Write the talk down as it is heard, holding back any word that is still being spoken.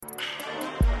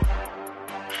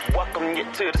Welcome you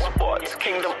to the sports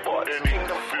kingdom. Welcome you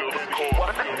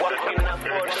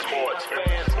sports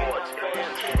fans.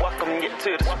 Welcome you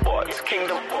to the sports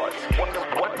kingdom. Welcome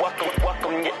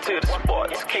you to the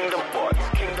sports kingdom.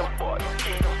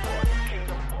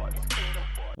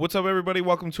 What's up, everybody?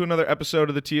 Welcome to another episode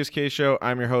of the TSK Show.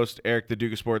 I'm your host, Eric, the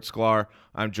Duke of Sports Sklar.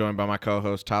 I'm joined by my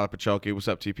co-host, Tyler Pachelke. What's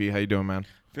up, TP? How you doing, man?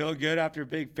 Feel good after a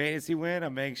big fantasy win.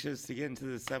 I'm anxious to get into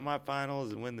the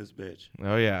semifinals and win this bitch.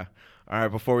 Oh, yeah. All right,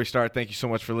 before we start, thank you so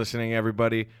much for listening,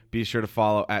 everybody. Be sure to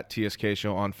follow at TSK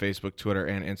Show on Facebook, Twitter,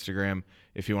 and Instagram.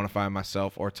 If you want to find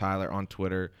myself or Tyler on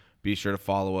Twitter, be sure to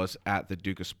follow us at the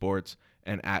Duke of Sports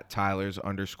and at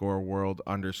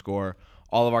Tylers_world_.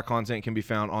 All of our content can be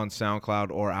found on SoundCloud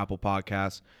or Apple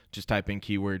Podcasts. Just type in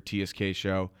keyword TSK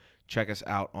Show. Check us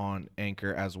out on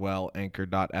Anchor as well,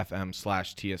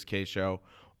 anchor.fm/TSK Show,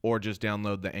 or just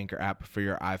download the Anchor app for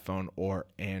your iPhone or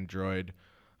Android.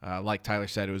 Like Tyler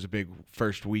said, it was a big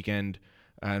first weekend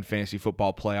in fantasy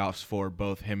football playoffs for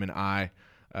both him and I.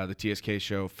 The TSK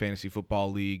Show Fantasy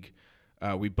Football League,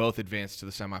 we both advanced to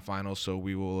the semifinals, so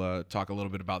we will talk a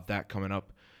little bit about that coming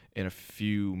up in a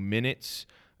few minutes.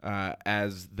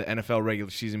 As the NFL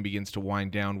regular season begins to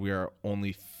wind down, we are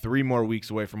only 3 more weeks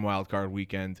away from Wild Card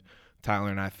Weekend. Tyler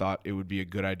and I thought it would be a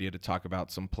good idea to talk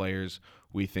about some players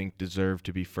we think deserve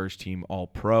to be first-team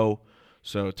All-Pro.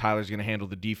 So Tyler's going to handle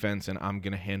the defense, and I'm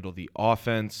going to handle the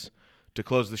offense. To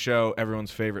close the show,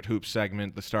 everyone's favorite hoop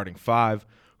segment, the starting 5.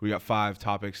 We got 5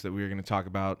 topics that we are going to talk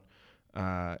about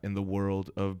in the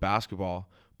world of basketball.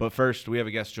 But first, we have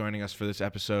a guest joining us for this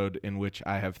episode in which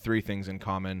I have 3 things in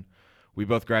common. We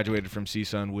both graduated from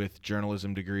CSUN with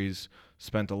journalism degrees,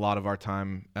 spent a lot of our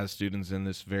time as students in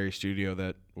this very studio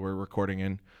that we're recording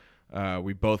in.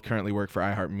 We both currently work for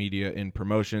iHeartMedia in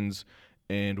promotions,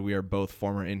 and we are both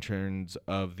former interns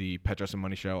of the Petros and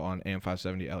Money Show on AM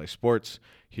 570 LA Sports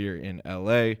here in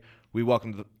LA. We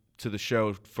welcome to the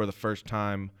show for the first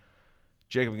time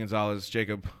Jacob Gonzalez.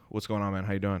 Jacob, what's going on, man?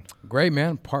 How you doing? Great,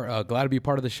 man. Glad to be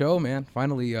part of the show, man.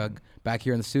 Finally back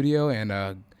here in the studio,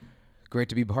 and great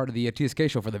to be part of the TSK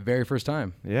Show for the very first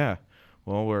time. Yeah.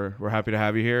 Well, we're happy to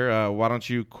have you here. Why don't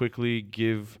you quickly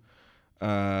give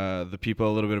the people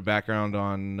a little bit of background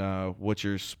on what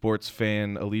your sports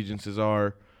fan allegiances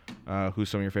are, who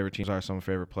some of your favorite teams are, some of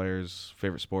your favorite players,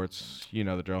 favorite sports. You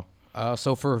know the drill.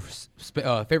 So for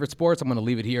favorite sports, I'm going to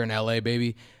leave it here in LA,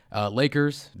 baby.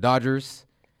 Lakers, Dodgers,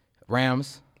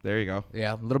 Rams. There you go.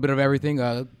 Yeah, a little bit of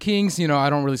everything. Kings, I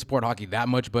don't really support hockey that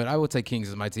much, but I would say Kings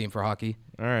is my team for hockey.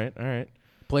 All right.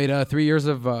 Played 3 years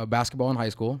of basketball in high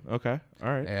school. Okay, all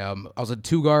right. I was a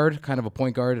 2-guard, kind of a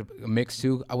point guard, a mix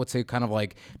too. I would say kind of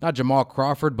like, not Jamal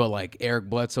Crawford, but like Eric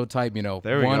Bledsoe type,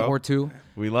 there we 1 go. or 2.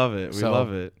 We love it.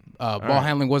 Love it. Ball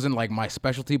handling wasn't like my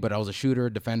specialty, but I was a shooter,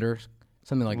 defender,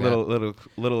 something like that.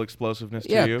 Little explosiveness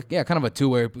to you. Yeah, kind of a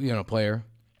two-way, player.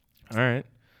 All right.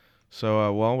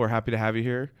 So, we're happy to have you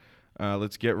here.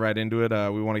 Let's get right into it.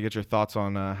 We want to get your thoughts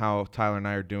on how Tyler and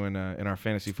I are doing in our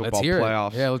fantasy football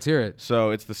playoffs. Yeah, let's hear it.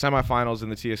 So it's the semifinals in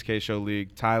the TSK Show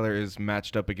League. Tyler is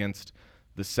matched up against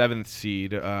the 7th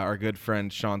seed. Our good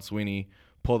friend Sean Sweeney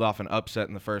pulled off an upset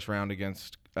in the first round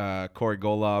against Corey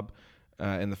Golob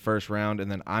in the first round.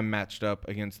 And then I'm matched up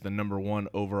against the number 1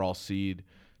 overall seed,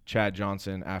 Chad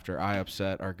Johnson, after I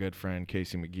upset our good friend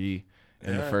Casey McGee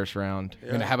in the first round.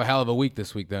 You're going to have a hell of a week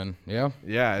this week then, yeah?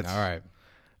 Yeah. All right.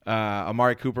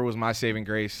 Amari Cooper was my saving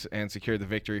grace and secured the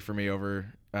victory for me over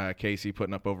Casey,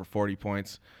 putting up over 40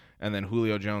 points. And then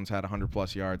Julio Jones had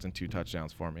 100-plus yards and 2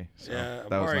 touchdowns for me. So yeah,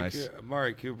 that was nice.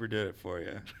 Amari Cooper did it for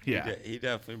you. Yeah. He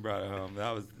definitely brought it home.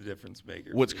 That was the difference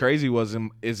maker. What's crazy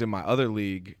is in my other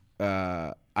league,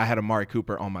 I had Amari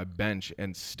Cooper on my bench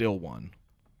and still won.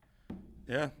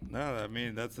 Yeah, no, I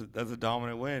mean, that's a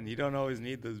dominant win. You don't always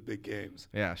need those big games.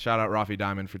 Yeah, shout out Rafi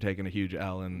Diamond for taking a huge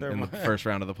L in the first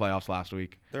round of the playoffs last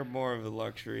week. They're more of a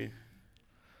luxury.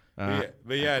 But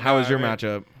how was your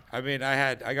matchup? I mean,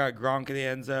 I got Gronk in the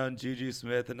end zone, Juju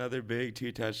Smith, another big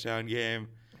 2-touchdown game.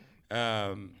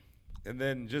 And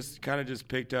then just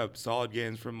picked up solid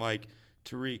games from like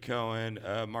Tariq Cohen,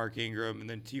 Mark Ingram, and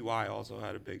then T.Y. also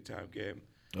had a big-time game.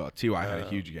 Oh, T.Y. had a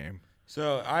huge game.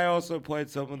 So I also played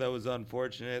someone that was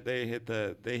unfortunate. They hit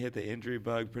the injury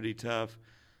bug pretty tough.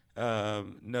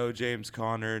 No James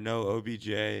Conner, no OBJ,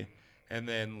 and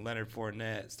then Leonard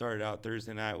Fournette started out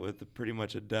Thursday night with pretty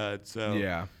much a dud. So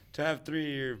yeah, to have 3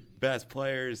 of your best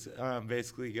players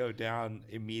basically go down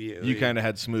immediately. You kind of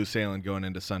had smooth sailing going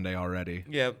into Sunday already.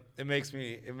 Yep, it makes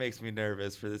me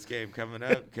nervous for this game coming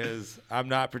up because I'm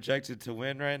not projected to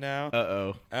win right now.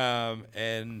 Uh-oh.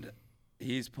 And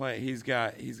He's playing. He's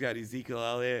got Ezekiel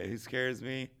Elliott, who scares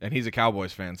me. And he's a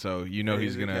Cowboys fan, so you know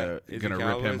he's gonna rip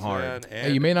him hard.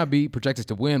 Hey, you may not be projected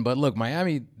to win, but look,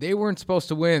 Miami, they weren't supposed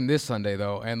to win this Sunday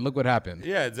though, and look what happened.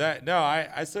 Yeah, exactly. No,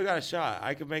 I still got a shot.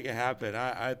 I can make it happen.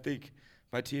 I think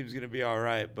my team's gonna be all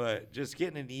right, but just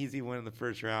getting an easy win in the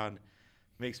first round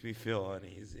makes me feel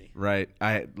uneasy. Right.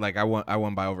 I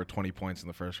won by over 20 points in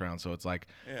the first round, so it's like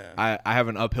Yeah. I have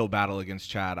an uphill battle against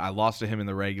Chad. I lost to him in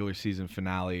the regular season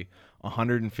finale,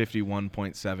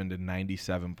 151.7 to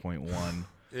 97.1.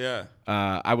 Yeah.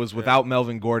 I was without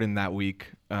Melvin Gordon that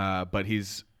week, but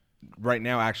he's right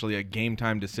now actually a game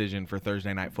time decision for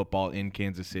Thursday Night Football in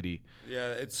Kansas City. Yeah,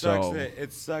 it So-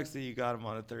 sucks that you got him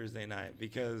on a Thursday night,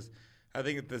 because I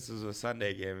think if this was a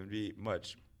Sunday game, it'd be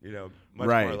much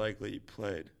Right. more likely you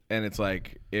played. And it's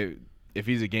like if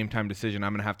he's a game time decision,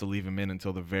 I'm gonna have to leave him in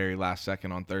until the very last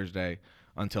second on Thursday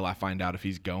until I find out if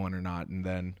he's going or not, and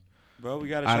then Well, we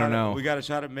got a I shot. don't know. We got a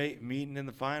shot at meeting in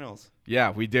the finals. yeah,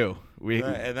 we do.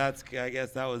 And I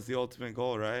guess that was the ultimate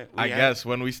goal, right? I guess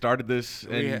when we started this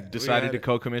we and decided had to it.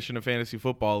 co-commission a fantasy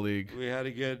football league, we had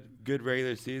a good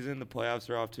regular season. The playoffs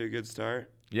are off to a good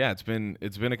start. yeah, it's been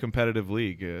a competitive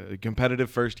league, a competitive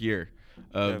first year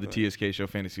of the Definitely. TSK Show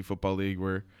Fantasy Football League.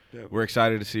 We're Definitely.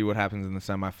 excited to see what happens in the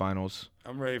semifinals.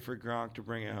 I'm ready for Gronk to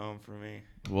bring it home for me.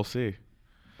 We'll see.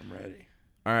 I'm ready.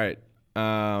 All right.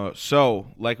 So,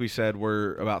 like we said,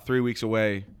 we're about 3 weeks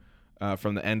away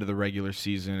from the end of the regular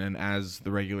season, and as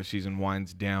the regular season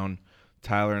winds down,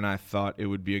 Tyler and I thought it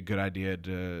would be a good idea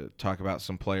to talk about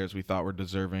some players we thought were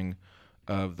deserving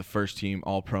of the first team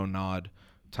All-Pro nod.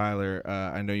 Tyler,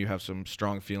 I know you have some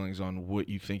strong feelings on what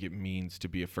you think it means to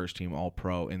be a first team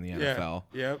All-Pro in the NFL.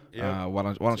 Yep. Why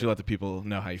don't you let the people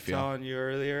know how you feel? Telling you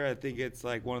earlier, I think it's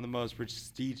like one of the most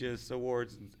prestigious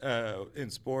awards in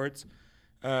sports.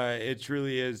 It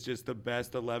truly is just the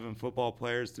best 11 football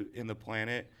players in the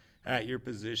planet at your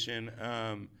position.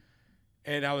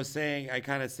 And I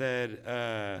kind of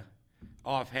said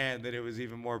offhand that it was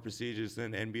even more prestigious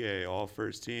than NBA All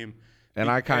First Team. And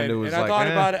I kind of was and like, I thought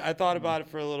eh. about it. I thought about it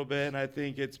for a little bit, and I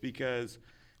think it's because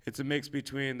it's a mix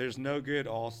between there's no good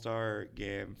All-Star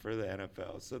game for the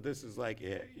NFL, so this is like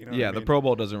it. You know? Yeah, what I the mean? Pro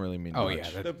Bowl doesn't really mean Oh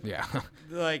much. yeah, yeah.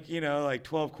 Like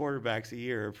 12 quarterbacks a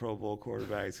year are Pro Bowl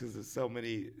quarterbacks because there's so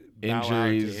many bow out to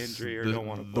Injuries, injury or the, don't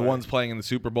want to the play. ones playing in the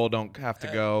Super Bowl don't have to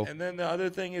go. And then the other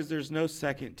thing is there's no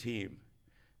second team.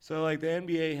 So like the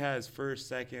NBA has first,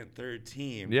 second, third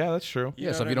team. Yeah, that's true. You Yeah,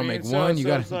 know so if what you I don't mean? make one,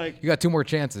 you it's like, got 2 more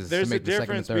chances to there's a make the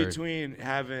second and difference third. between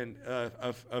having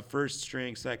a first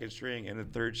string, second string, and a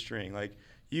third string. Like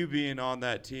you being on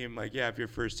that team, like yeah, if you're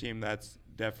first team, that's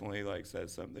definitely like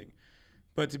says something.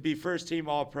 But to be first team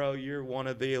All Pro, you're one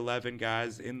of the 11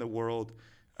 guys in the world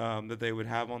that they would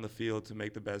have on the field to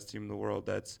make the best team in the world.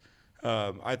 That's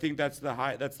I think that's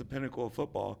the pinnacle of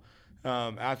football.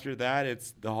 After that, it's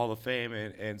the Hall of Fame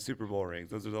and Super Bowl rings.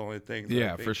 Those are the only things. that I Yeah,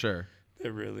 think for sure.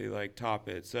 that really like top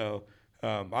it. So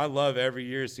I love every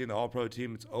year seeing the All-Pro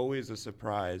team. It's always a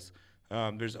surprise.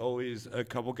 There's always a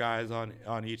couple guys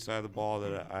on each side of the ball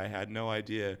that I had no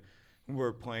idea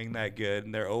were playing that good,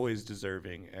 and they're always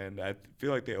deserving. And I feel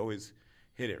like they always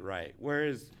hit it right.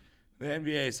 Whereas the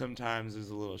NBA sometimes is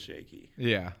a little shaky.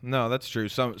 Yeah, no, that's true.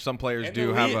 Some players And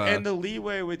do have and the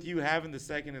leeway with you having the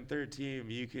second and third team,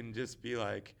 you can just be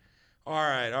like, all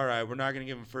right, we're not going to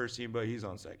give him first team, but he's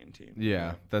on second team.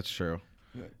 Yeah, that's true.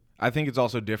 Yeah. I think it's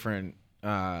also different.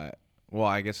 Well,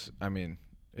 I mean,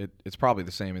 it's probably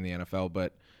the same in the NFL,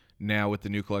 but now with the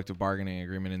new collective bargaining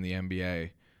agreement in the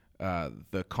NBA,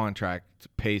 the contract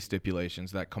pay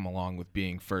stipulations that come along with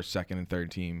being first, second, and third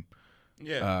team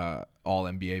all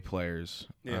NBA players.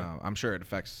 Yeah. I'm sure it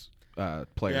affects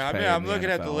players. Yeah, I pay mean, in I'm the looking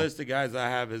at the NFL. list of guys I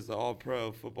have as the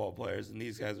All-Pro football players, and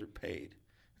these guys are paid.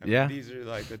 I mean, Yeah. these are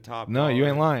like the top. No, you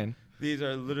ain't dollar- lying. These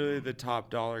are literally the top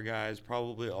dollar guys.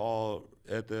 Probably all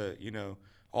at the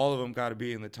all of them got to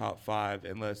be in the top 5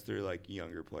 unless they're like a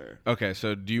younger player. Okay,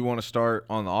 so do you want to start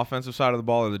on the offensive side of the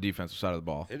ball or the defensive side of the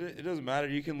ball? It doesn't matter.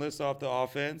 You can list off the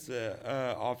offense,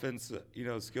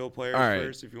 skill players All right.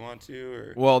 first if you want to.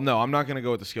 Or Well, no, I'm not going to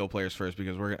go with the skill players first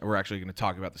because we're actually going to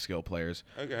talk about the skill players.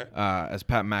 okay, As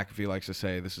Pat McAfee likes to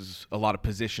say, this is a lot of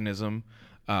positionism.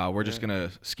 We're just going to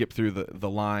skip through the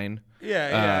line.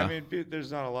 yeah. I mean,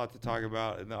 there's not a lot to talk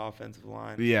about in the offensive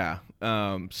line. Yeah.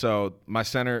 So my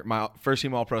first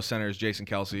team All-Pro center is Jason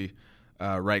Kelsey.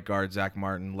 Right guard, Zach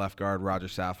Martin. Left guard, Roger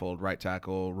Saffold. Right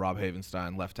tackle, Rob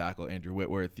Havenstein. Left tackle, Andrew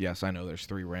Whitworth. Yes, I know there's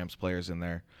 3 Rams players in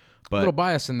there. a But little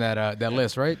bias in that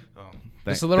list, right?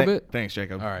 Thanks- a little bit? Thanks,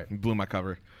 Jacob. All right. You blew my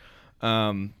cover.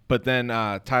 But then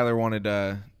Tyler wanted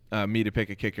me to pick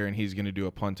a kicker, and he's going to do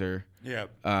a punter.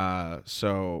 Yep.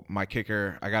 So my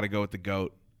kicker, I got to go with the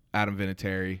GOAT, Adam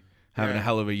Vinatieri, having a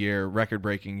hell of a year,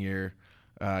 record-breaking year.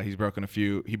 He's broken a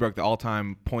few. He broke the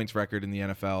all-time points record in the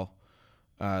NFL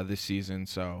this season,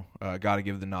 so got to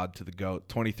give the nod to the GOAT.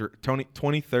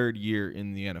 23rd year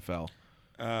in the NFL.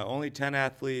 Only 10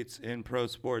 athletes in pro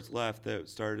sports left that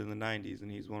started in the 90s,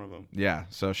 and he's one of them. Yeah,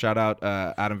 so shout out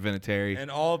Adam Vinatieri. And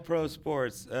all pro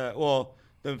sports,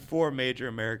 the 4 major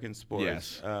American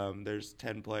sports, Yes. There's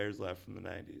 10 players left from the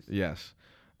 90s. Yes.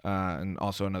 And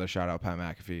also another shout out, Pat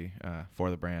McAfee, for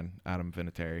the brand, Adam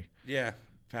Vinatieri. Yeah,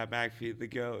 Pat McAfee, the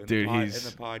GOAT in, Dude, in the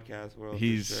he's- podcast world.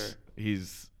 He's for sure.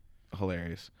 he's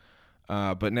hilarious.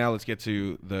 But now let's get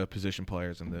to the position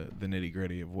players and the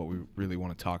nitty-gritty of what we really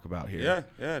want to talk about here.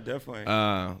 Yeah, definitely.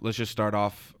 Let's just start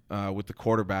off with the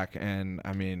quarterback, and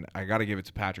I mean, I got to give it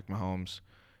to Patrick Mahomes.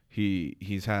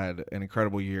 He's had an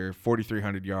incredible year,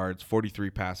 4,300 yards, 43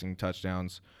 passing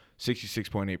touchdowns,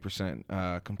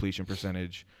 66.8% completion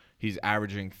percentage. He's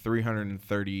averaging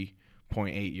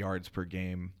 330.8 yards per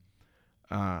game.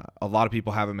 A lot of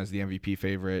people have him as the MVP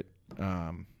favorite.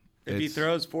 If he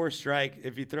throws 4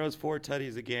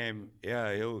 tutties a game,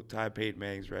 yeah, he'll tie Peyton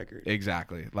Manning's record.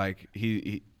 Exactly. Like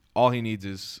he all he needs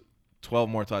is 12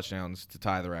 more touchdowns to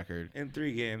tie the record. In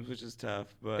 3 games, which is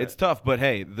tough, but It's tough, but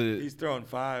hey, he's throwing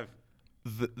 5.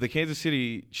 the Kansas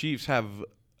City Chiefs have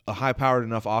a high-powered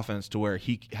enough offense to where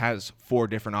he has 4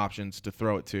 different options to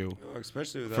throw it to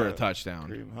Especially without for a touchdown.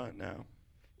 Kareem Hunt now.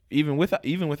 Even without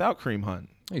Kareem Hunt.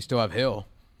 You still have Hill.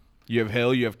 You have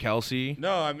Hill, you have Kelsey.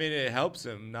 No, I mean it helps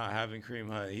him not having Kareem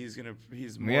Hunt. He's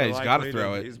more Yeah, he's gotta likely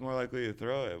throw it. He's more likely to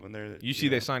throw it when they're. You see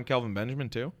they signed Kelvin Benjamin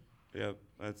too? Yep,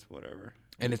 that's whatever.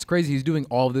 And it's crazy. He's doing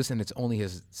all of this, and it's only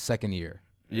his second year.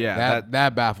 Yeah,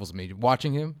 That baffles me.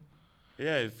 Watching him,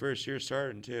 Yeah, his first year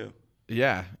starting too.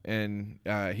 yeah, and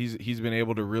he's been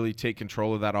able to really take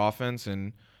control of that offense,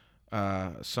 and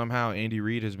somehow Andy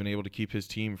Reid has been able to keep his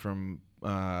team from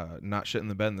not shitting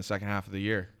the bed in the second half of the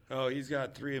year. Oh, he's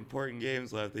got 3 important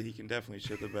games left that he can definitely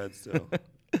shit the bed still.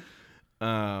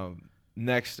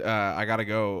 Next, I got to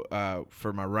go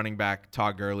for my running back,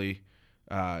 Todd Gurley.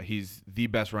 He's the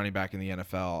best running back in the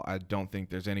NFL. I don't think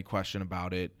there's any question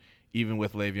about it. Even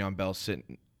with Le'Veon Bell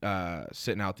sitting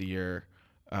out the year,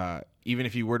 even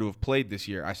if he were to have played this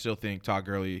year, I still think Todd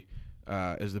Gurley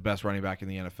is the best running back in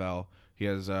the NFL. He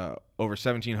has over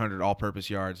 1,700 all-purpose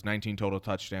yards, 19 total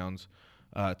touchdowns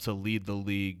to lead the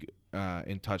league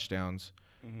in touchdowns.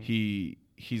 Mm-hmm.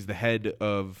 He's the head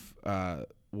of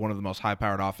one of the most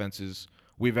high-powered offenses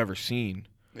we've ever seen.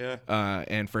 Yeah.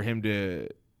 And for him to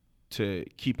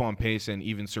keep on pace and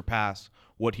even surpass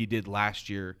what he did last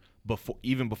year,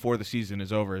 before the season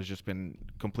is over, has just been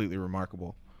completely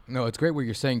remarkable. no, it's great what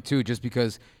you're saying too. Just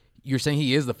because you're saying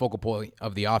he is the focal point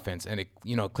of the offense, and it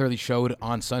clearly showed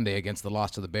on Sunday against the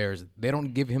loss to the Bears. They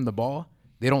don't give him the ball,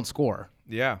 they don't score.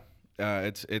 Yeah,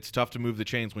 it's tough to move the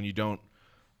chains when you don't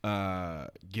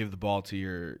give the ball to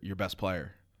your best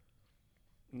player.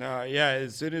 No, yeah.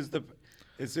 As soon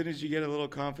as you get a little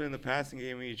confident in the passing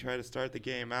game, and you try to start the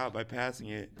game out by passing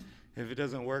it, if it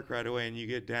doesn't work right away and you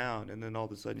get down, and then all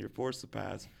of a sudden you're forced to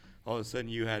pass, all of a sudden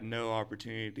you had no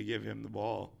opportunity to give him the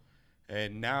ball.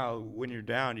 And now when you're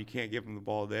down, you can't give him the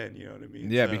ball then, you know what I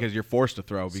mean? Yeah, So- because you're forced to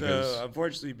throw. Because So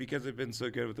unfortunately, because they've been so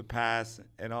good with the pass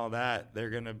and all that, they're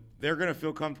gonna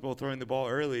feel comfortable throwing the ball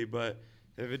early. But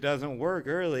if it doesn't work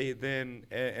early, then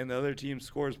and the other team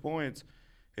scores points,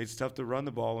 it's tough to run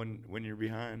the ball when you're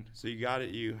behind. So you gotta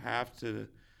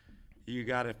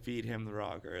feed him the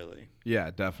rock early.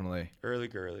 yeah, definitely. Early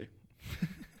Gurley.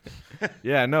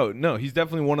 Yeah, no, he's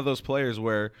definitely one of those players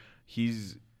where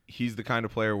he's the kind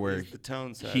of player where He's the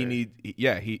tone setter.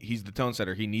 he's the tone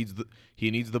setter. He needs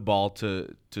the ball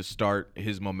to start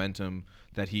his momentum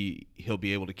that he'll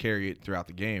be able to carry it throughout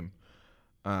the game.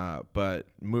 But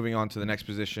moving on to the next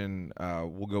position,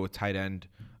 we'll go with tight end.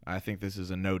 I think this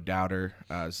is a no-doubter.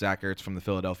 Zach Ertz from the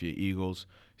Philadelphia Eagles.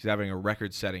 He's having a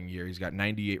record-setting year. He's got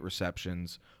 98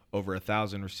 receptions, over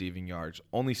 1,000 receiving yards,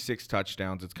 only 6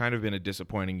 touchdowns. It's kind of been a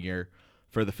disappointing year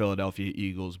for the Philadelphia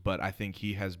Eagles, but I think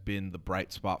he has been the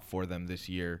bright spot for them this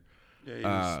year. Yeah, he's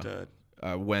a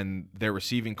stud. When their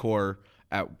receiving core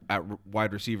at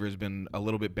wide receiver has been a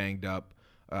little bit banged up.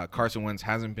 Carson Wentz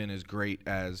hasn't been as great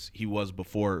as he was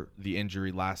before the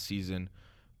injury last season,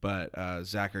 but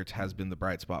Zach Ertz has been the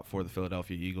bright spot for the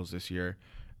Philadelphia Eagles this year.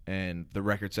 And the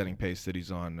record-setting pace that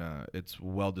he's on, it's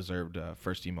well-deserved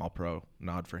first-team All-Pro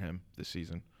nod for him this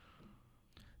season.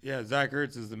 Yeah, Zach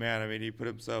Ertz is the man. I mean, he put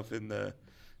himself in the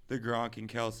the Gronk and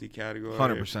Kelsey category.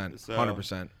 100%. So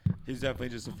 100%. he's definitely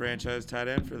just a franchise tight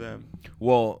end for them.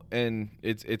 Well, and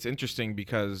it's interesting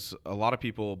because a lot of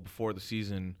people before the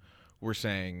season were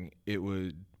saying it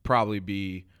would probably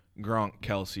be Gronk,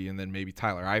 Kelsey, and then maybe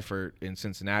Tyler Eifert in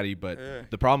Cincinnati. But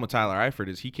the problem with Tyler Eifert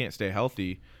is he can't stay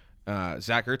healthy.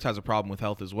 Zach Ertz has a problem with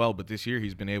health as well, but this year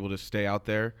he's been able to stay out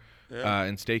there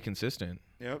and stay consistent.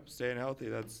 Yep, staying healthy.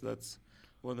 That's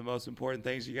one of the most important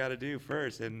things you got to do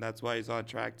first, and that's why he's on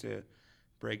track to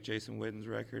break Jason Witten's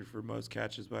record for most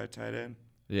catches by a tight end.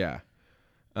 Yeah.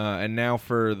 And now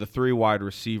for the 3 wide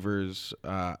receivers,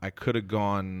 I could have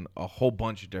gone a whole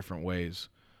bunch of different ways.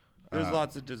 There's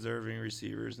lots of deserving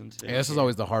receivers. And Yeah, this is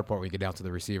always the hard part when we get down to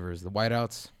the receivers. The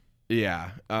wideouts,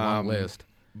 Yeah. long list.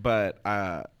 But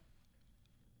I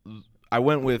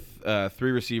went with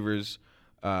 3 receivers.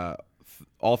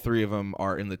 All 3 of them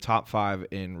are in the top 5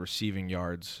 in receiving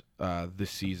yards this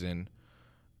season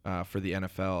for the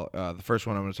NFL. The first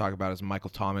one I'm going to talk about is Michael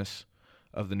Thomas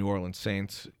of the New Orleans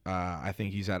Saints. I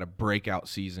think he's had a breakout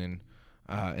season,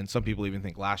 and some people even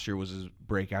think last year was his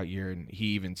breakout year, and he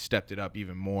even stepped it up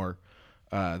even more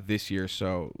this year.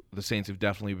 So the Saints have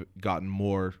definitely gotten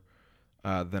more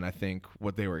than I think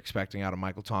what they were expecting out of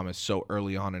Michael Thomas so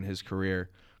early on in his career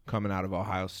coming out of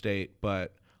Ohio State.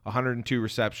 But 102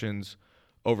 receptions,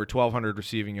 over 1,200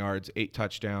 receiving yards, 8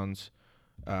 touchdowns.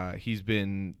 He's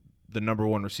been the number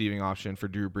 1 receiving option for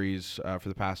Drew Brees for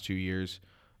the past 2 years,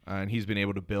 and he's been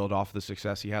able to build off the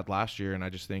success he had last year, and I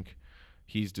just think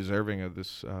he's deserving of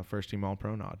this first-team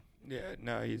All-Pro nod. Yeah,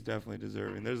 no, he's definitely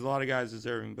deserving. There's a lot of guys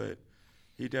deserving, but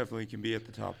he definitely can be at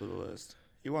the top of the list.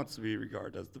 He wants to be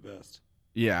regarded as the best.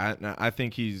 Yeah, I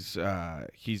think he's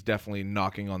definitely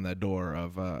knocking on that door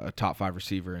of a top 5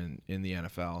 receiver in the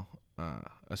NFL,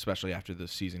 especially after the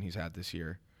season he's had this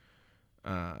year.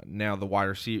 Now the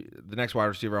next wide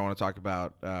receiver I want to talk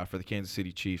about for the Kansas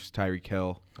City Chiefs, Tyreek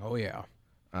Hill. Oh, yeah.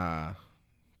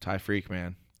 Ty Freak,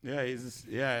 man. Yeah, he's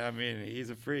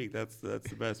a freak. That's the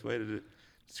best way to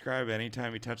describe it.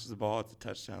 Anytime he touches the ball, it's a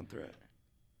touchdown threat.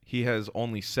 He has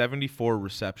only 74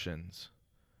 receptions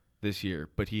this year,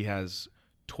 but he has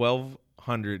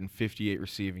 1,258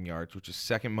 receiving yards, which is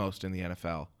second most in the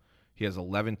NFL. He has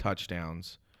 11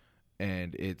 touchdowns,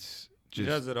 and it's just... He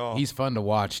does it all. He's fun to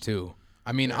watch, too.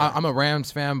 I mean, I'm a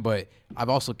Rams fan, but I've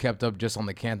also kept up just on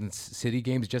the Kansas City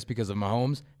games just because of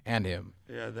Mahomes and him.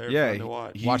 Yeah, they're fun to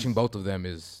watch. Watching both of them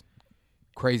is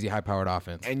crazy high-powered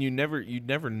offense. And you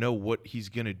never know what he's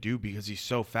going to do because he's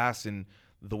so fast, and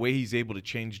the way he's able to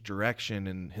change direction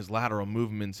and his lateral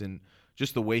movements and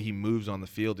just the way he moves on the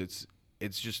field, it's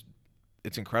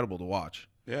incredible to watch.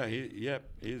 Yeah,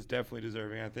 he's definitely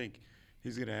deserving. I think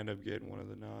he's going to end up getting one of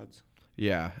the nods.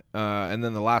 Yeah, and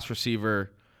then the last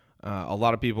receiver, a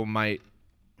lot of people might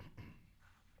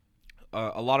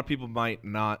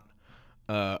not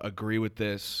agree with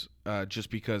this just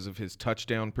because of his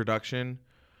touchdown production.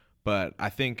 But I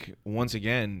think, once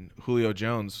again, Julio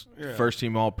Jones,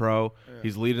 first-team All-Pro. Yeah.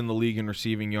 He's leading the league in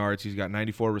receiving yards. He's got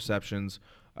 94 receptions,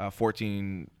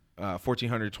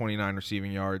 1,429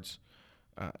 receiving yards.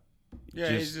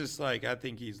 He's just like, I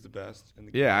think he's the best in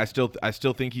the game. Yeah, I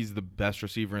still think he's the best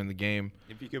receiver in the game.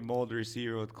 If you could mold a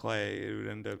receiver with clay, it would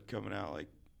end up coming out like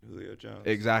Julio Jones.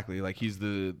 Exactly. Like, he's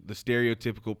the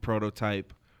stereotypical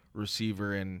prototype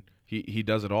receiver, and he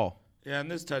does it all. Yeah,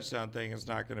 and this touchdown thing is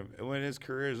not going to – when his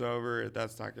career is over,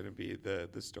 that's not going to be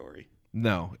the story.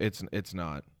 No, it's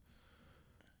not.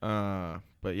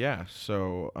 But, yeah,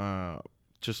 so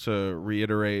just to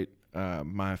reiterate,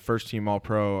 my first-team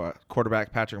All-Pro,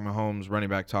 quarterback Patrick Mahomes, running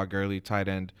back Todd Gurley, tight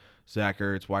end Zach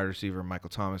Ertz, wide receiver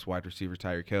Michael Thomas, wide receiver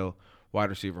Tyreek Hill,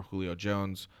 wide receiver Julio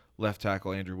Jones, left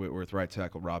tackle Andrew Whitworth, right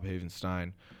tackle Rob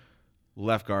Havenstein,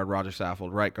 left guard Roger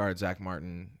Saffold, right guard Zach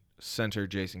Martin, center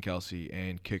Jason Kelsey,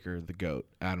 and kicker the GOAT,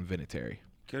 Adam Vinatieri.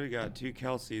 Could have got 2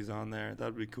 Kelseys on there. That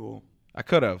would be cool. I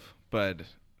could have, but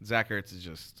Zach Ertz is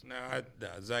just... No,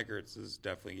 Zach Ertz is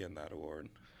definitely getting that award.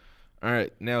 All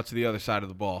right, now to the other side of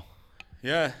the ball.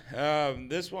 Yeah,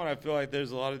 this one I feel like there's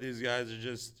a lot of these guys are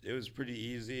just, it was pretty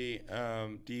easy.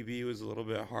 DB was a little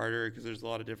bit harder because there's a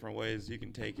lot of different ways you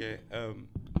can take it.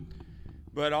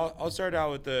 But I'll start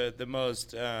out with the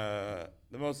most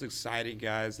exciting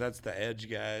guys. That's the edge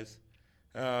guys.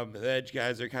 The edge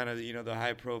guys are kind of the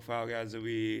high profile guys that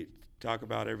we talk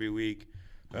about every week.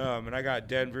 And I got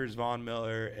Denver's Von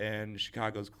Miller and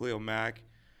Chicago's Khalil Mack.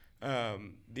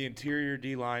 The interior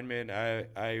D lineman,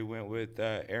 I went with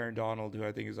Aaron Donald, who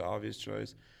I think is an obvious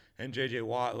choice, and J.J.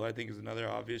 Watt, who I think is another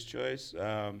obvious choice.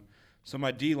 So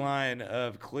my D line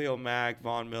of Khalil Mack,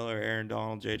 Von Miller, Aaron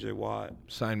Donald, J.J. Watt.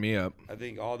 Sign me up. I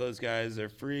think all those guys are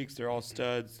freaks. They're all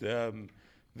studs.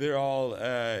 They're all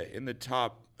in the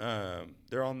top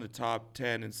They're on the top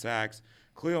 10 in sacks.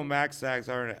 Khalil Mack's sacks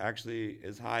aren't actually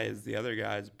as high as the other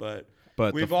guys, but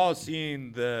we've all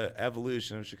seen the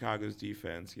evolution of Chicago's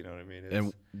defense. You know what I mean?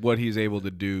 And what he's able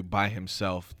to do by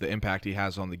himself, the impact he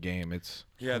has on the game. It's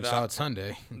yeah, We saw it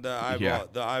Sunday.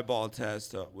 the eyeball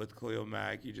test with Khalil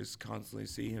Mack. You just constantly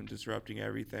see him disrupting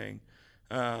everything.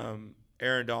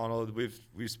 Aaron Donald, we've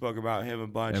spoke about him a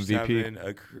bunch. He's MVP.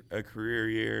 having a career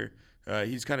year.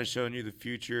 He's kind of showing you the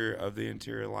future of the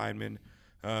interior lineman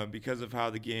because of how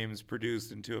the game is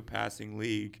produced into a passing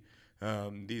league.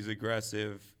 These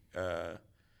aggressive,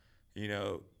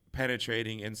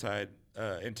 penetrating inside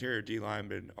interior D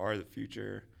linemen are the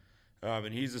future,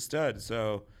 and he's a stud.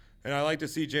 So, and I like to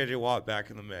see J.J. Watt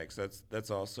back in the mix.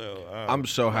 That's also. I'm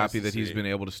so nice happy to that he's see. been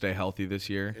able to stay healthy this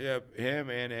year. Yep, him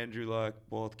and Andrew Luck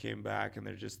both came back, and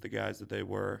they're just the guys that they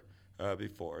were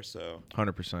before. So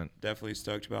 100%. definitely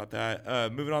stoked about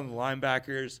that. Moving on to the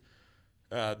linebackers.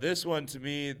 This one, to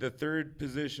me, the third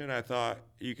position, I thought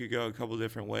you could go a couple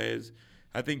different ways.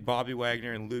 I think Bobby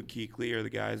Wagner and Luke Kuechly are the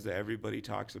guys that everybody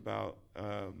talks about.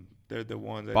 They're the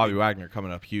ones. Bobby Wagner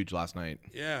coming up huge last night.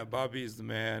 Yeah, Bobby's the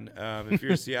man. If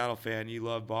you're a Seattle fan, you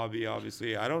love Bobby,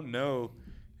 obviously. I don't know.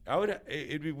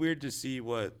 It'd be weird to see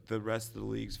what the rest of the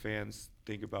league's fans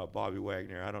think about Bobby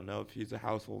Wagner. I don't know if he's a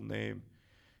household name.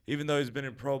 Even though he's been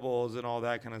in Pro Bowls and all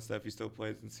that kind of stuff, he still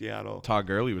plays in Seattle. Todd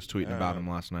Gurley was tweeting about him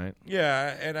last night.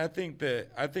 Yeah, and I think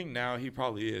now he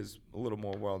probably is a little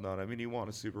more well known. I mean, he won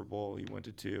a Super Bowl, he went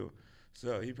to 2,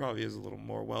 so he probably is a little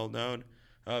more well known.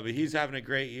 But he's having a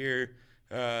great year.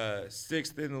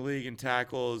 6th in the league in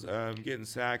tackles, getting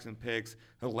sacks and picks,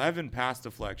 11 pass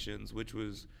deflections, which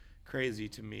was crazy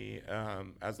to me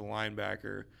as a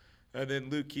linebacker. And then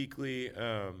Luke Kuechly,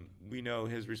 we know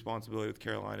his responsibility with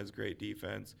Carolina's great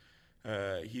defense.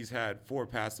 He's had 4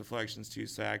 pass deflections, 2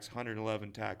 sacks,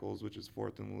 111 tackles, which is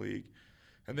 4th in the league.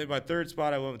 And then my third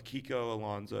spot, I went with Kiko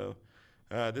Alonso.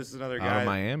 This is another guy Out of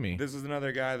Miami. This is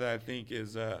another guy that I think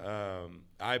is a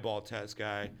eyeball test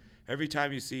guy. Every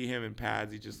time you see him in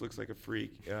pads, he just looks like a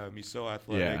freak. He's so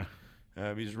athletic.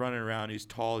 Yeah. He's running around. He's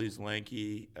tall. He's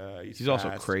lanky. He's also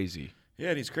fast. crazy. Yeah,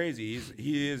 and he's crazy.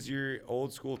 He is your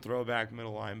old school throwback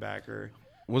middle linebacker.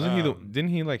 Wasn't he?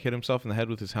 Didn't he like hit himself in the head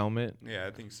with his helmet? Yeah,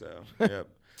 I think so. Yep.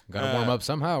 Got to warm up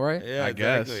somehow, right? Yeah, I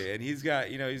guess. exactly.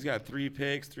 And he's got 3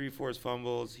 picks, 3 forced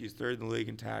fumbles. He's 3rd in the league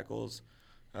in tackles.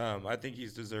 I think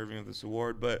he's deserving of this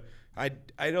award, but I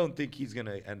don't think he's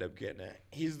gonna end up getting it.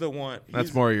 He's the one.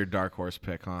 That's more your dark horse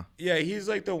pick, huh? Yeah, he's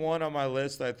like the one on my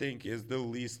list I think is the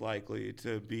least likely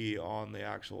to be on the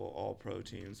actual All-Pro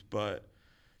teams, but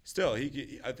still,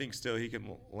 I think he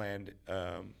can land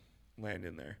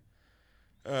in there.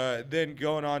 Then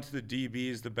going on to the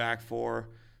DBs, the back 4.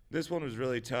 This one was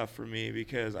really tough for me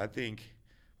because I think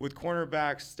with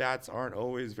cornerbacks, stats aren't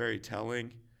always very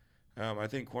telling. I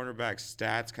think cornerbacks'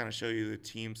 stats kind of show you the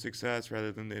team success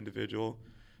rather than the individual.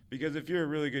 Because if you're a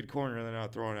really good corner, they're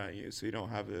not throwing at you, so you don't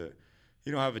have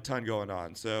a ton going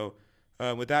on. So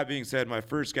with that being said, my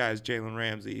first guy is Jalen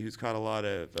Ramsey, who's caught a lot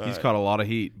of He's caught a lot of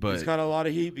heat, but he's caught a lot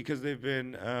of heat because they've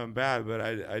been bad. But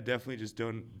I definitely just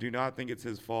do not think it's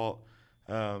his fault.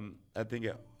 I think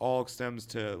it all stems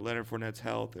to Leonard Fournette's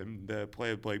health and the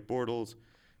play of Blake Bortles.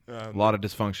 a lot of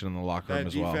dysfunction in the locker room That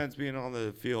as well. defense being on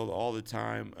the field all the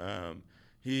time.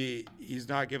 He's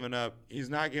not giving up. He's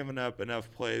not giving up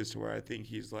enough plays to where I think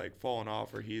he's like falling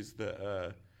off, or he's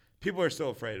the. People are still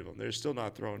afraid of him. They're still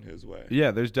not throwing his way. Yeah,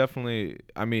 there's definitely.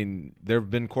 I mean, there have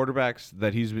been quarterbacks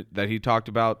that he talked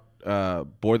about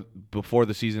before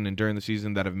the season and during the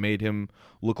season that have made him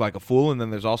look like a fool, and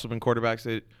then there's also been quarterbacks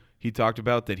that he talked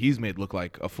about that he's made look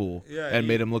like a fool and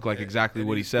made him look like exactly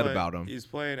what he said about him. He's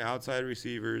playing outside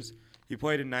receivers. He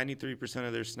played in 93%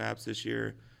 of their snaps this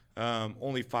year.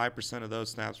 Only 5% of those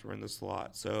snaps were in the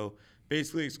slot. So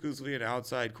basically exclusively an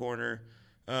outside corner.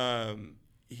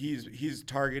 He's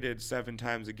targeted 7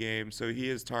 times a game, so he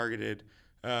is targeted,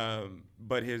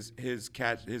 but his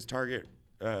target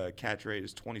catch rate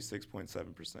is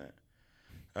 26.7%.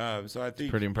 So I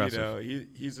think pretty impressive.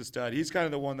 He's a stud. He's kind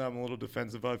of the one that I'm a little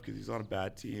defensive of because he's on a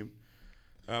bad team,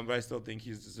 but I still think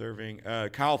he's deserving.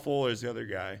 Kyle Fuller is the other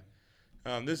guy.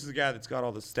 This is a guy that's got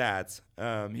all the stats.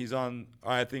 He's on.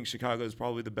 I think Chicago is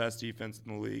probably the best defense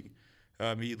in the league.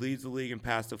 He leads the league in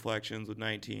pass deflections with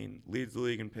 19. Leads the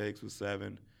league in picks with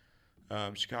 7.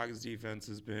 Chicago's defense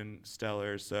has been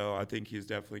stellar, so I think he's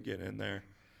definitely getting in there.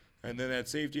 And then at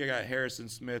safety, I got Harrison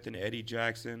Smith and Eddie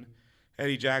Jackson.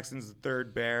 Eddie Jackson's the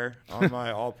third bear on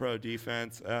my All-Pro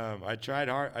defense. I tried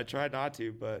not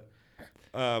to, but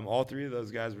all 3 of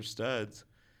those guys were studs.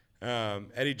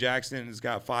 Eddie Jackson has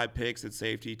got 5 picks at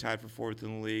safety, tied for 4th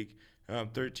in the league.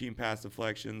 13 pass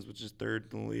deflections, which is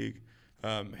third in the league.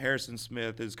 Harrison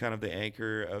Smith is kind of the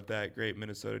anchor of that great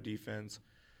Minnesota defense.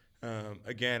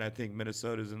 Again, I think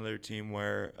Minnesota is another team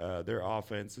where their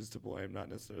offense is to blame, not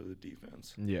necessarily the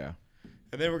defense. Yeah.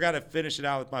 And then we're going to finish it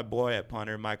out with my boy at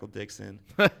punter, Michael Dixon.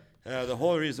 The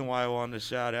whole reason why I wanted to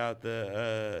shout out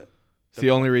It's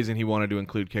the only reason he wanted to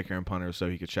include kicker and punter so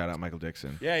he could shout out Michael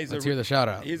Dixon. yeah, Let's hear the shout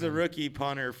out. He's a rookie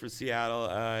punter for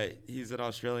Seattle. He's an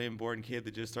Australian-born kid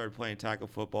that just started playing tackle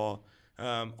football.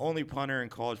 Only punter in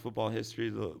college football history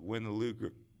to win the Lou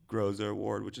Groza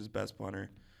Award, which is best punter.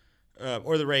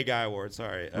 Or the Ray Guy Award,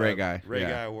 sorry. Ray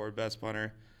Guy Award, best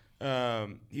punter.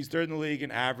 He's third in the league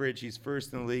in average. He's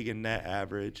first in the league in net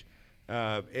average.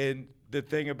 And the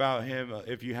thing about him,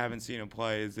 if you haven't seen him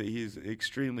play, is that he's an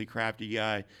extremely crafty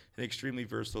guy, an extremely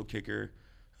versatile kicker.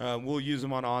 We'll use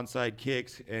him on onside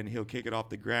kicks, and he'll kick it off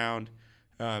the ground.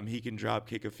 He can drop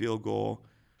kick a field goal.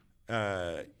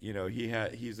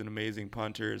 He's an amazing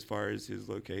punter as far as his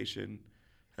location.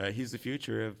 He's the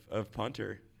future of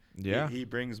punter. Yeah. He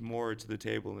brings more to the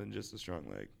table than just a strong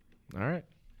leg. All right.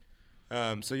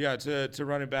 To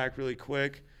run it back really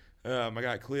quick, I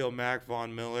got Khalil Mack,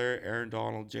 Von Miller, Aaron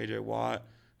Donald, J.J. Watt,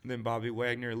 and then Bobby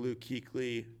Wagner, Luke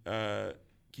Kuechly,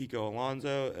 Kiko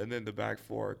Alonso, and then the back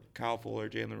four, Kyle Fuller,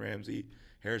 Jalen Ramsey,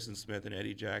 Harrison Smith, and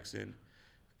Eddie Jackson.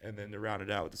 And then to round it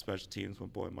out with the special teams, my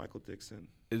boy Michael Dixon.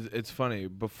 It's funny.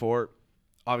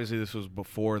 Obviously this was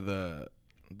before the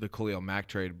Khalil Mack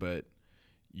trade, but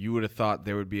you would have thought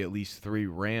there would be at least 3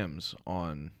 Rams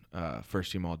on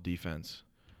first team all defense.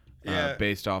 Yeah.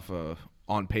 Based off of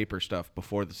on paper stuff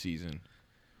before the season.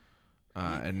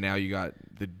 And now you got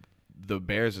the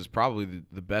Bears is probably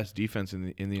the best defense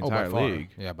in the entire league.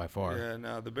 Yeah, by far. Yeah,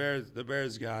 no, the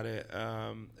Bears got it.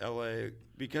 LA,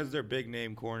 because their big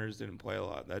name corners didn't play a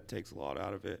lot, that takes a lot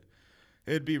out of it.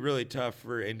 It'd be really tough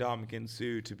for Ndamukong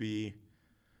Suh to be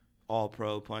all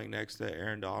pro playing next to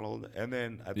Aaron Donald. And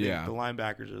then I think the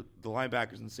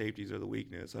linebackers and safeties are the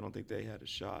weakness. I don't think they had a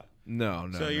shot. No.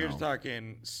 So you're just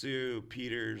talking Sue,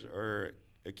 Peters, or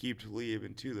Aqib Talib,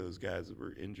 and 2 of those guys that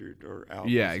were injured or out.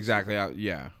 Yeah, exactly.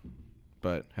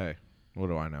 But hey, what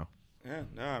do I know? Yeah,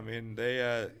 no, I mean they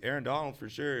Aaron Donald for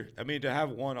sure. I mean to have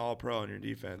one all pro on your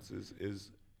defense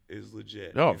is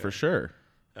legit. No, for sure.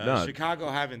 No. Chicago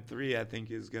having 3, I think,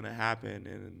 is going to happen,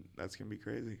 and that's going to be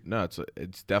crazy. No,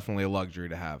 it's definitely a luxury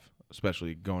to have,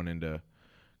 especially going into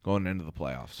the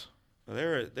playoffs. Well,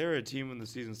 they were a team when the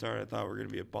season started. I thought we were going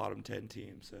to be a bottom 10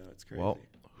 team, so it's crazy. Well,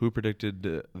 who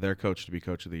predicted their coach to be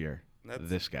coach of the year?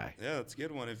 This guy. Yeah, that's a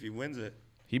good one if he wins it.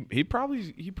 He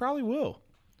probably will.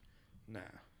 Nah.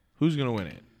 Who's gonna win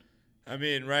it? I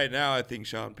mean, right now I think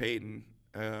Sean Payton.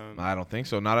 I don't think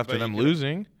so. Not after them could-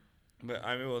 losing. But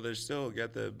I mean, well, they're still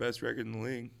got the best record in the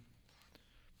league.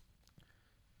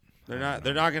 They're not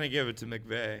going to give it to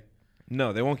McVay.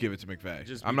 No, they won't give it to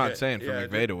McVay. I'm not saying for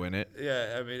McVay to win it.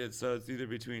 Yeah, I mean, it's either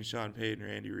between Sean Payton or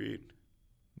Andy Reid.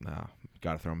 No,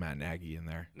 got to throw Matt Nagy in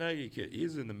there. No, you could.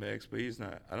 He's in the mix, but he's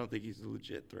not. I don't think he's a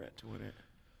legit threat to win it.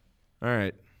 All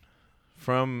right,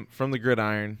 from the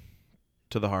gridiron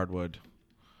to the hardwood,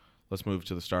 let's move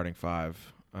to the starting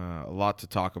 5. A lot to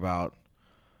talk about.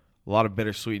 A lot of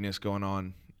bittersweetness going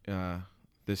on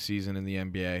this season in the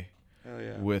NBA. Hell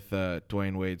yeah. With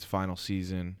Dwayne Wade's final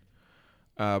season.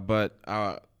 But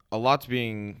a lot's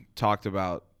being talked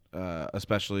about,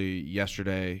 especially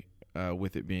yesterday,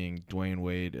 with it being Dwayne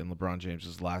Wade and LeBron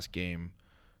James' last game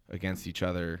against each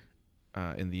other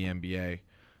in the NBA.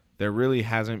 There really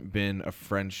hasn't been a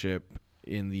friendship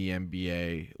in the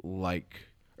NBA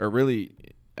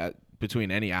between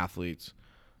any athletes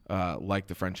like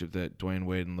the friendship that Dwayne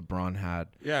Wade and LeBron had.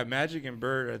 Yeah, Magic and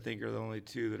Bird, I think, are the only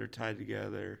 2 that are tied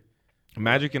together.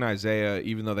 Magic and Isaiah,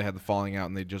 even though they had the falling out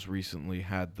and they just recently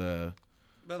had the...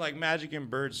 But, like, Magic and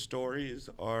Bird's stories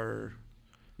are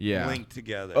linked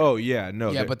together. Oh, yeah.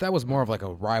 No. Yeah, but that was more of like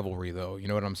a rivalry, though. You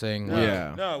know what I'm saying? No,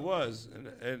 Yeah. No, it was.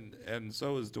 And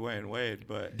so was Dwayne Wade.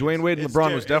 But Dwayne Wade and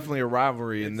LeBron was definitely a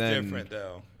rivalry. It's and then different,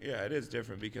 though. Yeah, it is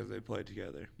different because they played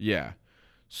together. Yeah.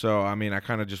 So, I mean, I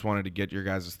kind of just wanted to get your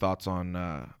guys' thoughts on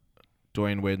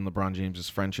Dwayne Wade and LeBron James'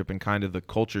 friendship and kind of the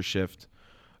culture shift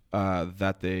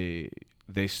that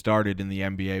they started in the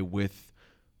NBA with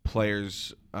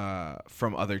players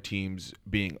from other teams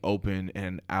being open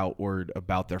and outward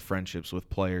about their friendships with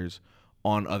players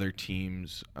on other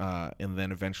teams and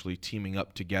then eventually teaming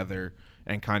up together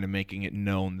and kind of making it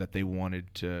known that they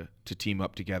wanted to team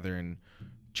up together and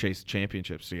chase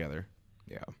championships together.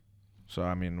 Yeah. So,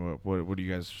 I mean, what do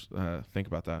you guys think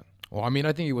about that? Well, I mean,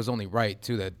 I think it was only right,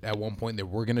 too, that at one point they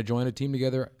were going to join a team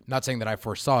together. Not saying that I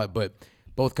foresaw it, but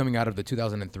both coming out of the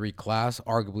 2003 class,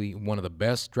 arguably one of the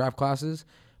best draft classes.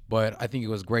 But I think it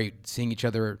was great seeing each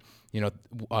other,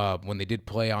 when they did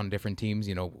play on different teams,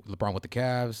 LeBron with the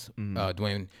Cavs,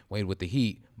 Dwayne Wade with the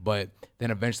Heat, but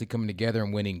then eventually coming together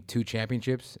and winning 2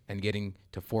 championships and getting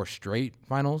to 4 straight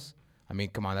finals. I mean,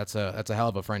 come on, that's a hell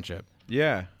of a friendship.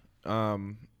 Yeah.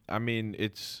 I mean,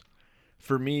 it's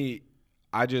for me,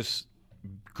 I just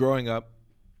growing up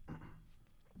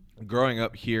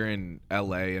here in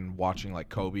LA and watching like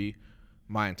Kobe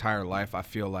my entire life, I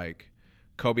feel like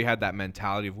Kobe had that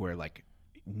mentality of where like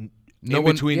in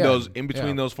between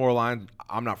those 4 lines,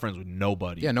 I'm not friends with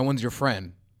nobody. Yeah, no one's your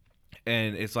friend.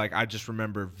 And it's like I just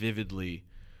remember vividly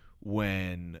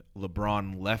when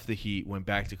LeBron left the Heat, went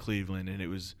back to Cleveland, and it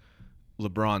was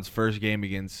LeBron's first game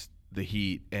against the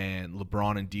Heat, and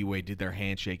LeBron and D-Wade did their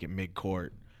handshake at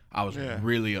midcourt. I was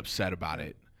really upset about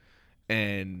it.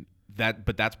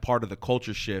 But that's part of the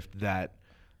culture shift that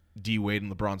D-Wade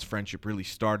and LeBron's friendship really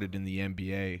started in the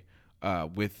NBA,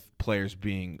 with players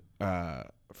being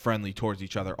friendly towards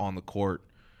each other on the court,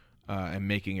 and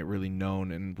making it really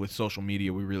known. And with social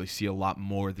media, we really see a lot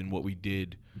more than what we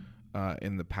did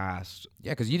in the past.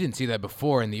 Yeah, because you didn't see that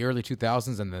before in the early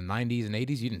 2000s and the 90s and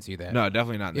 80s. You didn't see that. No,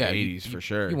 definitely not in the 80s for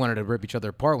sure. You wanted to rip each other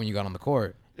apart when you got on the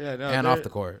court. Yeah, no, and off the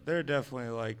court. They're definitely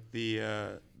like they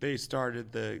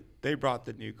brought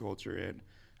the new culture in.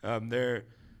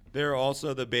 They're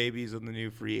also the babies of the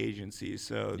new free agency.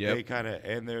 So they're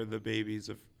the babies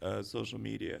of social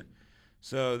media.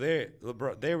 So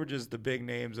they were just the big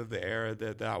names of the era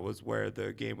that was where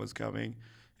the game was coming.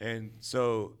 And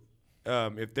so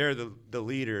if they're the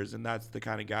leaders and that's the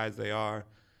kind of guys they are,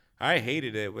 I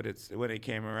hated it when it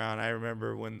came around. I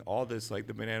remember when all this, like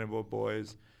the Banana Boat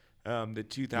Boys, the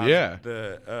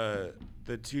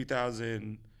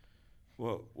 2000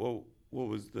 what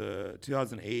was the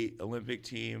 2008 Olympic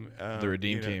team? The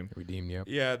Redeem team. Redeem, yep.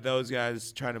 Yeah, those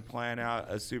guys trying to plan out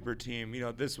a super team.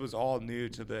 This was all new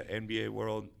to the NBA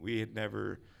world. We had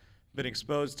never been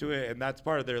exposed to it, and that's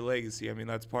part of their legacy. I mean,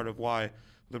 that's part of why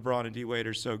LeBron and D-Wade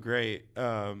are so great.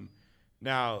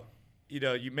 Now,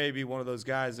 you may be one of those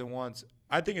guys that wants –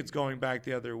 I think it's going back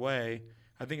the other way.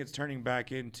 I think it's turning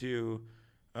back into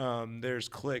there's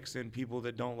cliques and people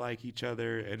that don't like each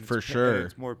other. And for sure. And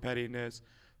it's more pettiness.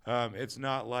 It's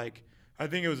not like – I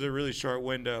think it was a really short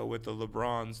window with the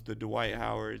LeBrons, the Dwight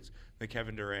Howards, the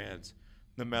Kevin Durants,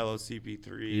 the Melo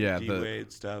CP3,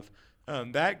 D-Wade stuff.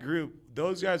 That group,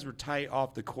 those guys were tight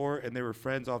off the court, and they were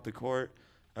friends off the court.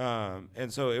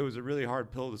 And so it was a really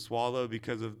hard pill to swallow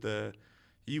because of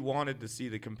you wanted to see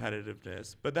the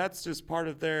competitiveness. But that's just part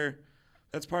of their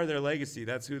legacy.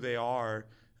 That's who they are.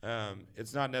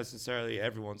 It's not necessarily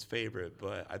everyone's favorite,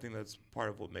 but I think that's part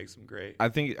of what makes them great. I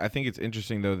think it's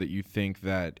interesting though that you think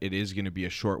that it is going to be a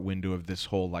short window of this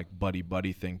whole like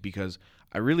buddy thing, because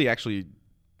I really actually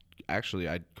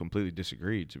I completely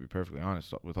disagree, to be perfectly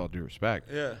honest, with all due respect.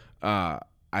 Yeah.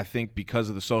 I think because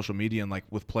of the social media and like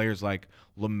with players like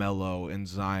LaMelo and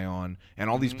Zion and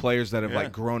all these players that have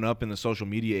like grown up in the social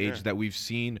media age that we've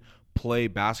seen play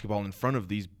basketball in front of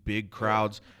these big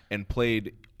crowds and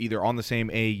played either on the same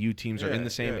AAU teams or in the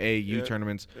same AAU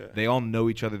tournaments. They all know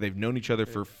each other. They've known each other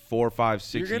for 4, 5,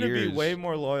 6 years. You're going to be way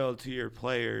more loyal to your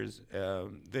players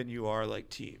than you are like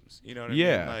teams. You know what I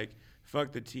mean? Like,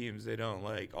 fuck the teams. They don't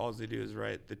like, all they do is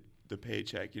write the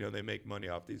paycheck. They make money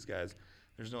off these guys.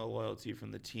 There's no loyalty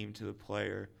from the team to the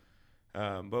player.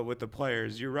 But with the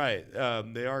players, you're right.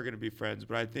 They are going to be friends.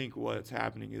 But I think what's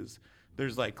happening is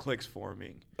there's like cliques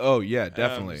forming. Oh, yeah,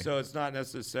 definitely. So it's not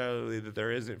necessarily that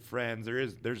there isn't friends.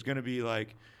 There's going to be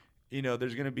like,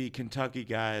 there's going to be Kentucky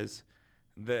guys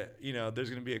that, there's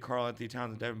going to be a Karl Anthony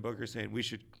Towns and Devin Booker saying we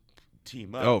should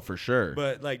team up. Oh, for sure.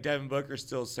 But like Devin Booker's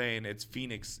still saying it's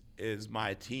Phoenix is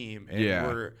my team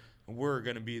and we're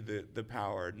going to be the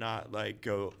power, not like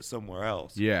go somewhere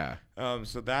else. Yeah.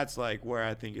 So that's like where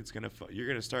I think it's you're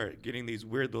going to start getting these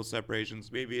weird little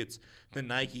separations. Maybe it's the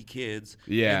Nike kids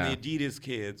and the Adidas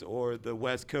kids, or the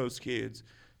West Coast kids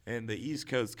and the East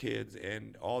Coast kids,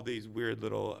 and all these weird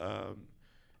little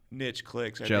niche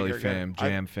cliques. Jelly fam,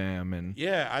 Jam fam, and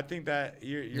I think that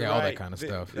you're right. All that kind of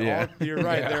stuff. You're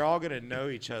right. They're all going to know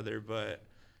each other, but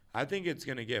I think it's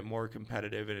going to get more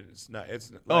competitive, and it's not.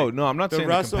 I'm not saying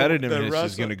the competitiveness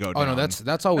is going to go down. Oh no,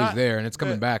 that's always there, and it's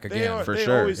coming back again for sure.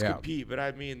 They always compete, but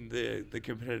I mean the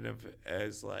competitive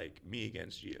as like me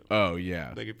against you. Oh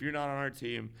yeah. Like if you're not on our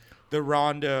team, the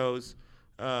Rondos,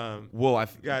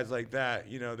 guys like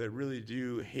that, that really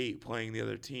do hate playing the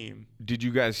other team. Did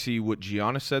you guys see what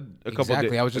Giannis said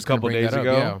I was just a couple days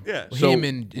ago? Yeah. So, him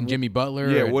and Jimmy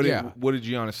Butler. Yeah. What did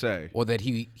Giannis say? Well, that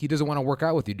he doesn't want to work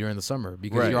out with you during the summer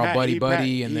because you're all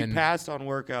buddy, and he then passed on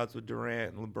workouts with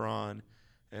Durant and LeBron,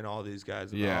 and all these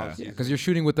guys in Yeah. the offseason. Because you're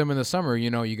shooting with them in the summer.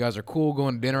 You guys are cool,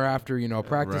 going to dinner after,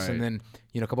 practice, Right. and then,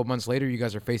 a couple months later, you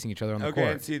guys are facing each other on the Okay,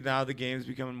 and court. see, now the game's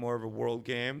becoming more of a world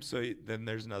game, so then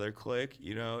there's another click.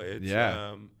 It's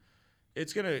Yeah.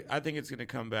 I think it's gonna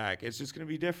come back. It's just gonna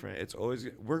be different. It's always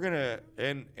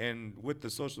and with the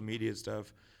social media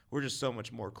stuff, we're just so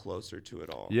much more closer to it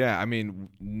all. Yeah, I mean,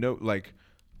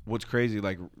 what's crazy,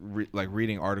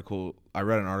 reading article. I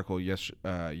read an article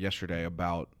yesterday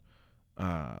about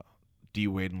D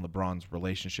Wade and LeBron's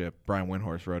relationship. Brian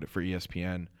Windhorst wrote it for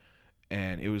ESPN,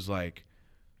 and it was like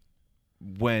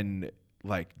when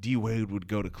D Wade would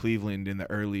go to Cleveland in the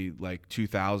early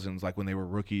 2000s, when they were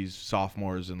rookies,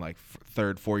 sophomores, and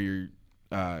third, 4-year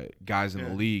guys in the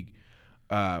league.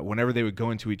 Whenever they would go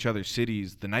into each other's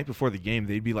cities, the night before the game,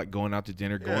 they'd be going out to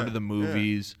dinner, going to the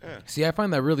movies. See, I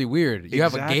find that really weird. You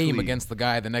have a game Exactly. against the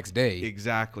guy the next day.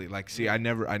 Exactly. I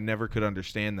never could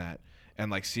understand that.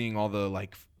 And seeing all the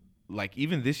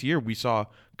even this year we saw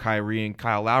Kyrie and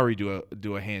Kyle Lowry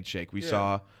do a handshake. We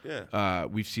saw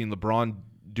we've seen LeBron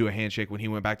do a handshake when he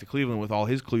went back to Cleveland with all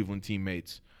his Cleveland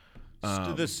teammates.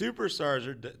 The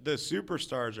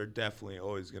superstars are definitely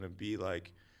always going to be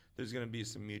there's going to be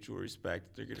some mutual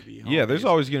respect. They're going to be Yeah, there's homies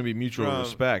always going to be mutual from,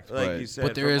 respect, like you said,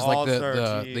 But there from is all-star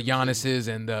the teams Giannis's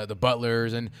and the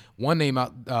Butlers, and one name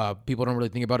people don't really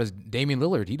think about is Damian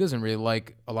Lillard. He doesn't really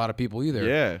like a lot of people either.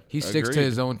 Yeah, he sticks to agreed.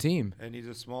 his own team. and he's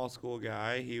a small school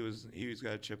guy. He's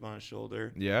got a chip on his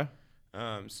shoulder. Yeah.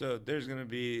 So there's going to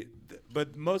be,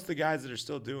 but most of the guys that are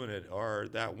still doing it are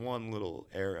that one little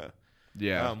era.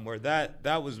 Yeah. Where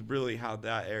that was really how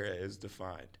that era is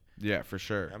defined. Yeah, for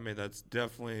sure. I mean, that's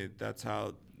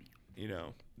how,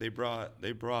 they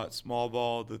brought small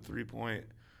ball, the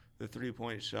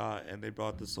 3-point shot, and they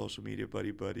brought the social media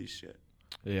buddy shit.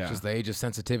 Yeah. It's just the age of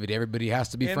sensitivity. Everybody has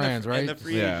to be And friends, right? And the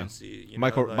free Yeah. agency.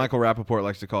 Michael Rappaport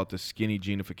likes to call it the skinny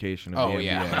genification of Oh, the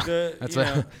yeah. NBA. That's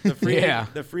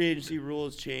The free agency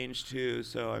rules changed too,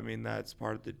 so I mean that's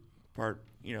part of it.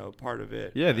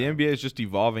 Yeah, the NBA is just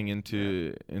evolving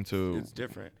into It's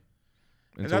different.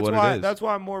 And into that's what why it is. that's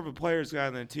why I'm more of a players guy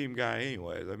than a team guy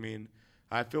anyways. I mean,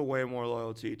 I feel way more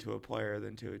loyalty to a player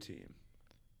than to a team.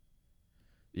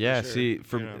 Yeah, sure, see,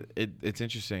 it's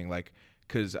interesting,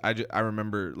 because I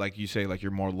remember, like you say, you're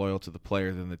more loyal to the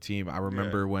player than the team. I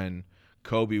remember when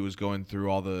Kobe was going through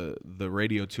all the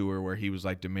radio tour where he was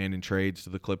demanding trades to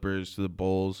the Clippers, to the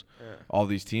Bulls, all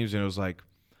these teams, and it was I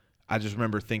just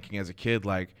remember thinking as a kid,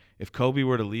 if Kobe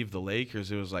were to leave the Lakers,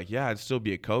 it was yeah, I'd still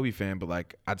be a Kobe fan, but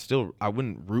I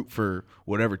wouldn't root for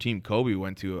whatever team Kobe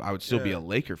went to. I would still be a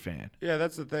Laker fan. Yeah,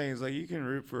 that's the thing. Is you can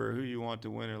root for who you want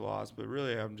to win or lose, but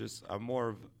really, I'm more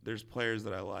of there's players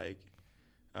that I like.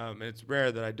 And it's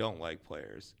rare that I don't like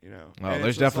players, Oh,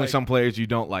 there's definitely some players you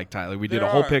don't like, Tyler. We did a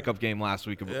whole pickup game last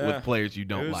week with players you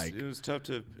don't like. It was tough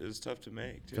to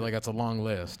make. I feel like that's a long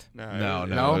list. No,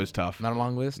 it was tough. Not a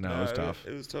long list? No, it was tough.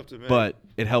 It was tough to make. But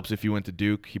it helps if you went to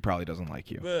Duke. He probably doesn't like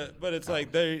you. But it's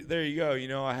there you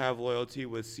go. I have loyalty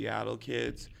with Seattle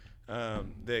kids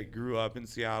that grew up in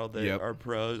Seattle that are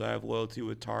pros. I have loyalty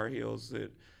with Tar Heels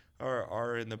that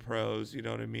are in the pros. You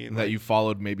know what I mean? That you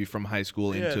followed maybe from high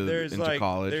school into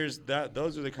college.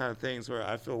 Those are the kind of things where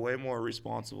I feel way more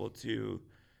responsible to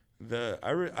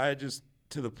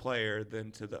to the player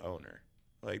than to the owner.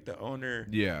 The owner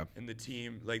and the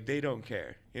team, they don't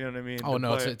care. You know what I mean? Oh,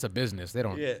 no, it's a business. They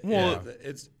don't. Yeah. Well,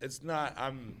 it's not.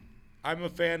 I'm a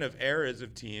fan of eras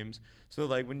of teams. So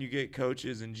when you get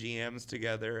coaches and GMs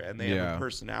together and they have a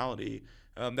personality,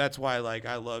 that's why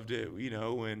I loved it.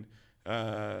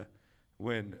 I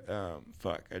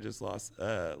just lost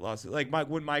it.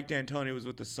 When Mike D'Antoni was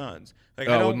with the Suns.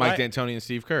 With Mike D'Antoni and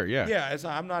Steve Kerr, yeah. Yeah,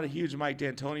 I'm not a huge Mike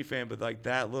D'Antoni fan, but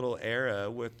that little era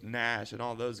with Nash and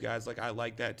all those guys, I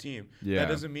like that team. Yeah. That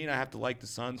doesn't mean I have to like the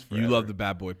Suns forever. You love the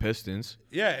bad boy Pistons.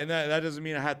 Yeah, and that doesn't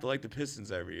mean I have to like the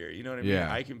Pistons every year. You know what I mean?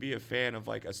 Yeah. I can be a fan of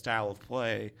a style of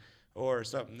play or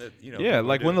something that Yeah,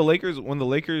 when the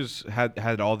Lakers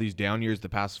had all these down years the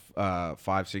past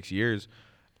 5-6 years.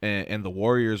 And the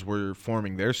Warriors were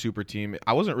forming their super team.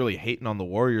 I wasn't really hating on the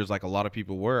Warriors like a lot of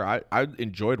people were. I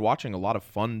enjoyed watching a lot of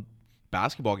fun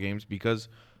basketball games because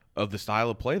of the style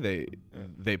of play they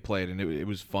played, and it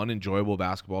was fun, enjoyable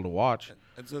basketball to watch.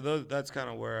 And so that's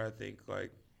kind of where I think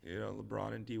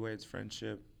LeBron and D Wade's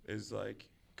friendship is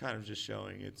kind of just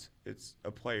showing it's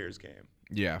a player's game.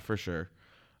 Yeah, for sure.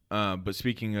 But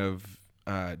speaking of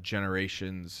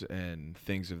generations and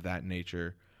things of that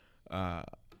nature,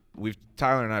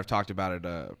 Tyler and I have talked about it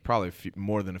probably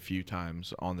more than a few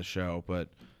times on the show, but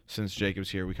since Jacob's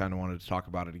here, we kind of wanted to talk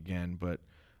about it again. But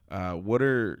what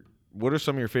are what are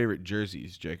some of your favorite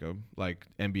jerseys, Jacob? Like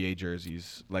NBA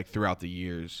jerseys, like throughout the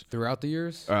years. Throughout the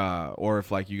years? Or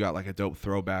if like you got like a dope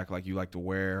throwback like you like to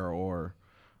wear, or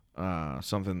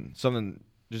something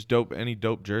just dope, any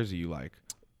dope jersey you like.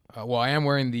 Well, I am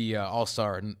wearing the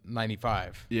All-Star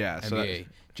 95 Yeah, so NBA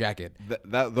jacket.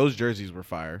 Those jerseys were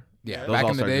fire. Yeah, Those back in the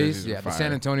All-Star days, jerseys were the fire.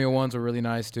 San Antonio ones were really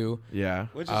nice too. Yeah.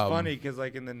 Which is funny because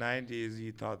like in the 90s,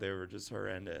 you thought they were just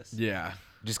horrendous. Yeah.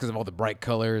 Just because of all the bright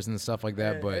colors and stuff like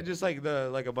that. And But just like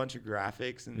a bunch of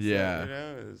graphics and Yeah. stuff, you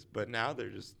know. But now they're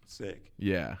just sick.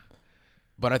 Yeah.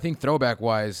 I think throwback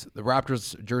wise, the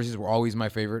Raptors jerseys were always my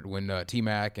favorite when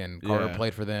T-Mac and Carter Yeah.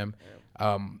 played for them.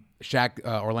 Shaq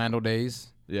Orlando days.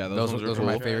 Yeah, those ones are those were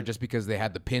my cool. favorite just because they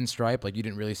had the pinstripe. Like you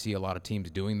didn't really see a lot of teams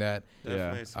doing that.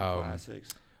 Definitely some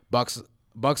classics.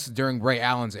 Bucks during Ray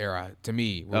Allen's era, to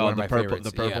me, were one of the my purple- favorites.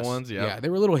 the purple Yes. ones? Yep. Yeah, they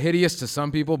were a little hideous to some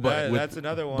people, but That's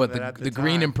another one. but that at the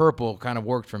green time- and purple kind of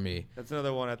worked for me. That's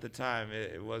another one at the time.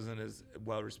 It wasn't as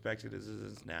well respected as it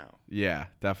is now. Yeah,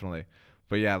 definitely.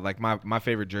 But yeah, like my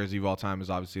favorite jersey of all time is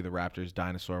obviously the Raptors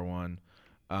dinosaur one.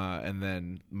 And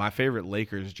then my favorite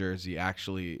Lakers jersey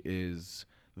actually is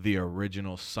the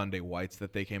original Sunday whites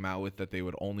that they came out with, that they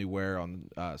would only wear on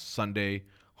Sunday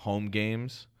home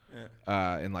games.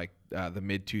 In like the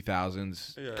mid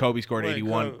 2000s. Yeah. Kobe scored When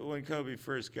 81. when Kobe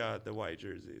first got the white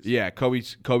jerseys. Yeah,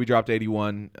 Kobe dropped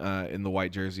 81 in the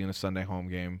white jersey in a Sunday home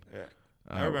game Yeah.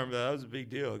 I remember that. That was a big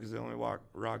deal because they only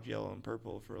rocked yellow and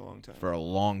purple for a long time. for a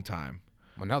long time.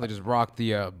 Well, now they just rock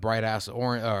the bright ass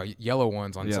orange, yellow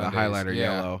ones on Yeah, Sundays. the highlighter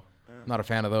yellow. Not a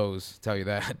fan of those. Tell you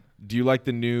that. Do you like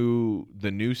the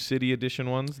new City Edition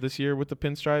ones this year with the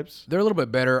pinstripes? They're a little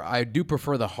bit better. I do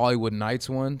prefer the Hollywood Knights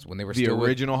ones when they were The still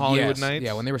original with, Hollywood yes, Knights?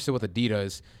 Yeah, when they were still with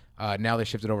Adidas. Now they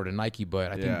shifted over to Nike,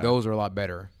 but I Yeah. think those are a lot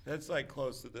better. That's like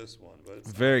close to this one, but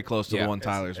it's Very close to Yeah. the one not,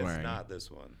 Tyler's it's wearing. not this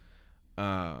one.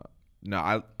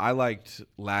 No, I liked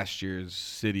last year's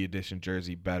City Edition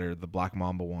jersey better, the Black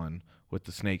Mamba one with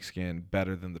the snake skin,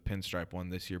 better than the pinstripe one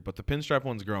this year. But the pinstripe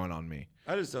one's growing on me.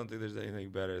 I just don't think there's anything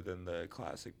better than the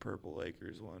classic purple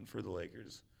Lakers one for the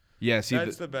Lakers. Yeah, see,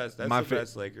 That's the best. That's my the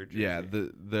best Laker jersey. Yeah, It's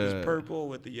the purple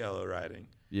with the yellow writing.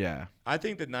 yeah. I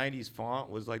think the '90s font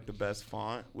was like the best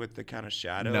font with the kind of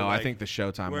shadow. No, like, I think the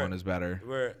Showtime where- one is better.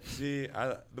 where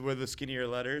where the skinnier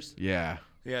letters. Yeah,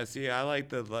 Yeah, see, I like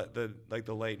the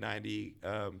late '90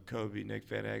 Kobe, Nick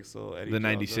Van Exel, Eddie the Johnson.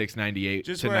 96, 98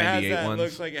 Just to where it has 98 that ones.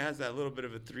 looks like it has that little bit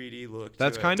of a 3D look.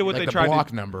 That's to kind it. of what Like they the tried block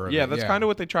to. number of Yeah, it, that's yeah. kind of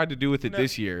what they tried to do with it No,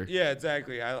 this year. Yeah,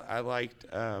 exactly. I liked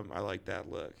that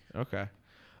look. Okay.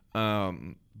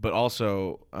 But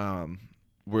also,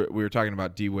 we were talking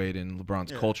about D Wade and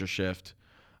LeBron's culture shift.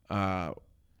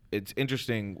 It's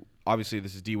interesting. Obviously,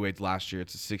 this is D Wade's last year.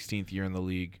 It's his 16th year in the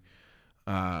league.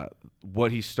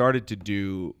 What he started to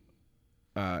do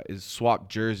is swap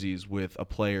jerseys with a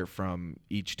player from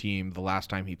each team the last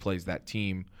time he plays that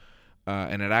team.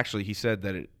 And he said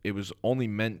that it was only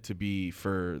meant to be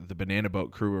for the Banana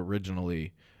Boat crew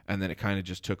originally, and then it kind of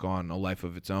just took on a life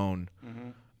of its own.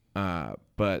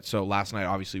 But so last night,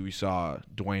 obviously, we saw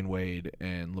Dwayne Wade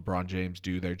and LeBron James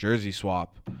do their jersey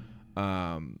swap.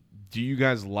 Do you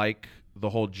guys like the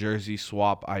whole jersey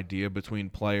swap idea between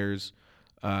players?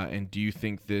 And do you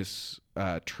think this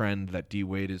trend that D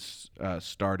Wade is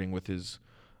starting with his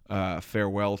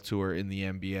farewell tour in the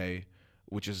NBA,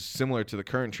 which is similar to the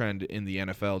current trend in the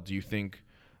NFL, do you think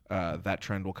that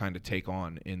trend will kind of take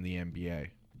on in the NBA?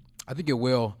 I think it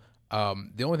will.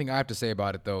 The only thing I have to say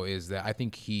about it, though, is that I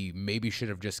think he maybe should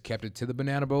have just kept it to the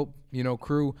Banana Boat,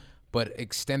 crew, but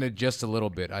extended just a little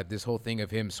bit. This whole thing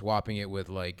of him swapping it with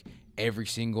like every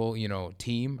single,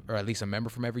 team, or at least a member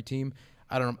from every team.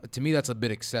 I don't know. To me, that's a bit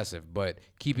excessive. But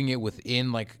keeping it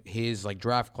within like his like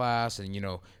draft class, and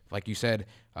like you said,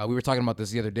 we were talking about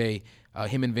this the other day.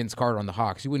 Him and Vince Carter on the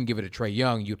Hawks. You wouldn't give it to Trae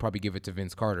Young. You'd probably give it to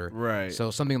Vince Carter. Right. So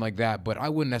something like that. But I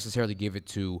wouldn't necessarily give it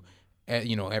to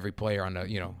every player on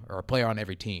or a player on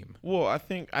every team. Well, I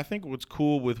think what's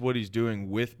cool with what he's doing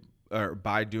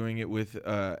by doing it with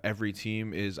every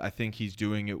team is I think he's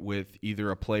doing it with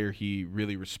either a player he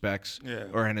really respects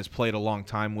and has played a long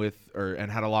time with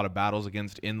and had a lot of battles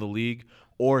against in the league,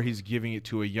 or he's giving it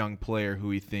to a young player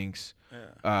who he thinks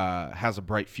has a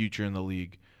bright future in the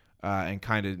league. And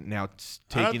kind of now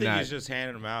taking I don't think that. he's just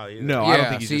handing them out either. No, I don't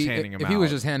think he's just handing them out. If he was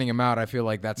just handing them out, I feel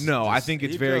like that's No, I just- think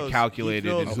it's he very feels- calculated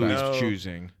he in feels who no- he's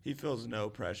choosing. He feels no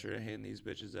pressure to hand these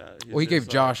bitches out. Well, he gave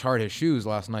Josh Hart his shoes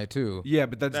last night too. Yeah,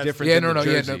 but that's different Yeah, than no,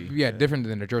 the yeah, jersey. different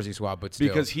than the jersey swap, but still.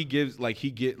 Because he gives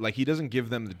he doesn't give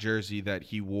them the jersey that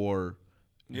he wore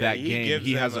that he game. gives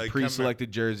He them, has a like,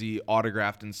 pre-selected jersey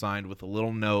autographed and signed with a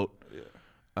little note.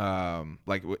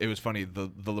 Like it was funny, the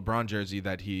LeBron jersey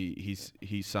that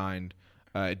he signed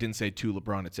It didn't say to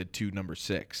LeBron. It said to number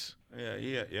 6. Yeah,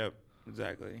 yep,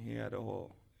 exactly. He had a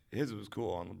whole. His was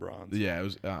cool on LeBron's. Yeah,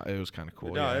 it was kind of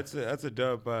cool. No, yeah. that's a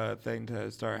dope thing to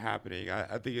start happening.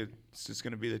 I think it's just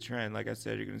going to be the trend. Like I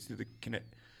said, you're going to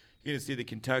see the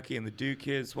Kentucky and the Duke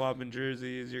kids swapping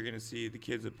jerseys. You're going to see the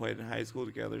kids that played in high school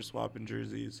together swapping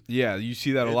jerseys. Yeah, you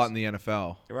see that a lot in the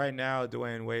NFL. Right now,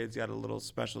 Dwayne Wade's got a little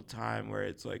special time where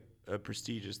it's like a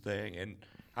prestigious thing, and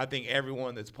I think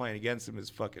everyone that's playing against him is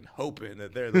fucking hoping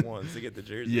that they're the ones to get the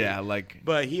jersey. Yeah, like.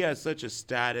 But he has such a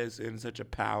status and such a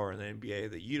power in the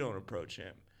NBA that you don't approach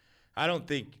him. I don't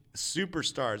think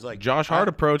superstars like Josh Hart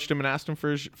approached him and asked him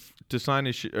for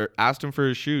asked him for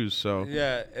his shoes. So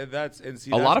yeah,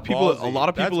 see, a lot of people that's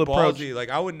approach. Ballsy. Like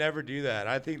I would never do that.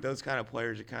 I think those kind of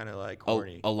players are kind of like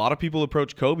corny. A lot of people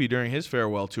approached Kobe during his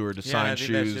farewell tour to sign I think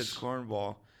shoes. That's just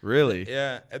cornball. Really?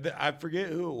 Yeah, I forget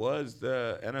who it was.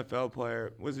 The NFL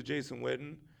player, was it Jason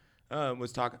Witten?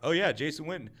 Was talking. Oh yeah, Jason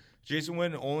Witten. Jason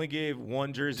Witten only gave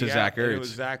one jersey To Zach and Ertz. it was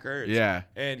Zach Ertz. Yeah.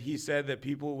 And he said that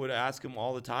people would ask him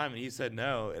all the time, and he said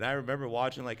no. And I remember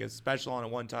watching like a special on it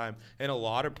one time, and a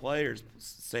lot of players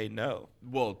say no.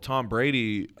 Well, Tom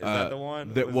Brady. Is that the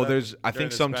one? I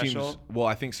think some special? teams. Well,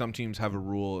 I think some teams have a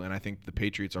rule, and I think the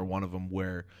Patriots are one of them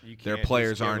where You can't their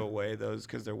players just give aren't. away those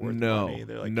because they're worth No, money.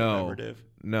 They're like no, commemorative.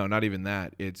 no, not even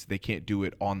that. It's they can't do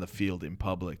it on the field in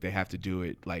public. They have to do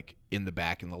it like in the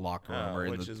back in the locker room or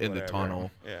in Which is the whatever.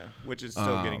 tunnel. Yeah, which is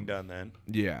still getting done then.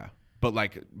 Yeah.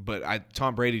 But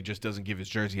Tom Brady just doesn't give his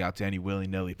jersey out to any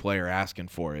willy-nilly player asking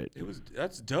for it.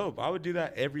 That's dope. I would do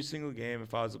that every single game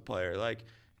if I was a player. Like,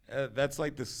 that's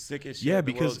like the sickest shit Yeah, in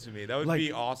the world because, to me. That would like-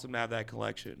 be awesome to have that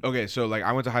collection. Okay, so like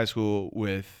I went to high school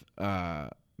with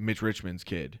Mitch Richmond's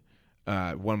kid,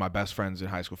 one of my best friends in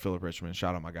high school, Philip Richmond.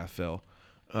 Shout out my guy Phil.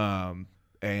 And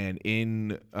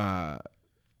in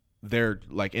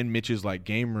in Mitch's like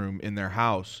game room in their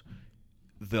house,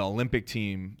 the Olympic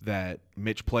team that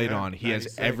Mitch played on, he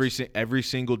has 96. every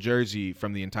single jersey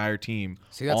from the entire team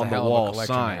See, that's on a the hell of a wall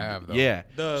collection to signed. have, though. Yeah,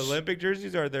 The Olympic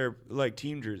jerseys are their like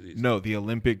team jerseys. no, the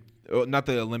Olympic. Not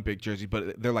the Olympic jersey,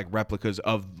 but they're like replicas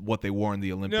of what they wore in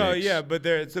the Olympics. No, yeah, but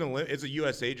it's a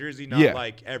USA jersey, not Yeah.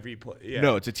 like every play. Yeah.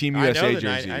 No, it's a Team I USA know the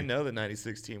jersey. I know the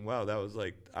 '96 team well. That was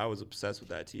like I was obsessed with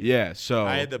that team. Yeah, so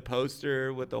I had the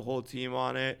poster with the whole team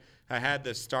on it. I had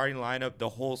the starting lineup, the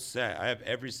whole set. I have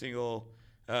every single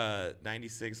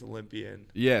 '96 Olympian.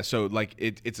 yeah, so like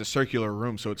it's a circular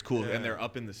room, so it's cool, Yeah. and they're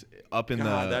up in God,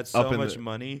 the that's up so in much the,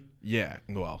 money. Yeah,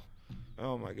 well,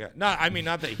 Oh my God! No, I mean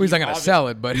not that He's not gonna sell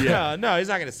it, but No, he's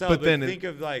not gonna sell But it. But then think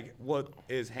of like what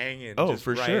is hanging. Oh, just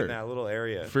for right sure. in that little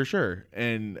area. for sure.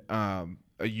 And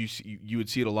you would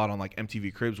see it a lot on like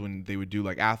MTV Cribs when they would do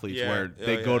like athletes Yeah. where Oh,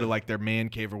 they go yeah. to like their man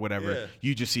cave or whatever. Yeah.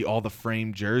 You just see all the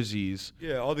framed jerseys.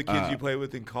 Yeah, all the kids you play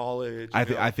with in college. I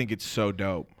you know. I think it's so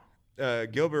dope.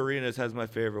 Gilbert Arenas has my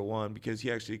favorite one because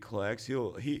he actually collects.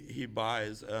 He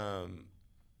buys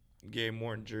game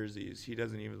worn jerseys. He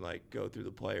doesn't even like go through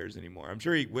the players anymore. I'm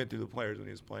sure he went through the players when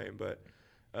he was playing, but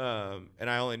and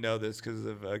I only know this because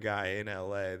of a guy in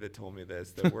LA that told me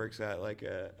this that works at like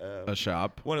A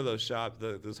shop. one of those shops,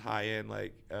 those high end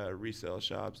like resale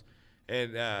shops.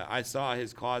 And I saw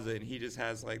his closet, and he just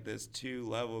has like this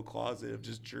 2-level closet of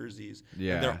just jerseys.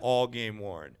 Yeah. And they're all game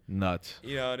worn. Nuts.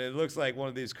 You know, and it looks like one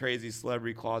of these crazy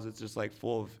celebrity closets, just like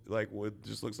full of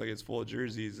just looks like it's full of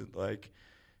jerseys, and like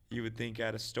you would think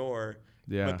at a store.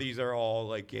 Yeah. But these are all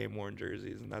like game worn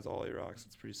jerseys, and that's all he rocks.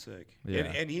 It's pretty sick. Yeah.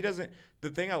 And he doesn't. The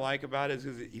thing I like about it is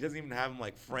because he doesn't even have them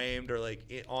like framed or like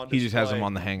on. He just has them display.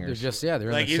 on the they're hangers. just they're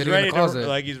Like sitting he's in ready the closet.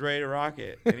 to he's ready to rock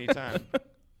it anytime.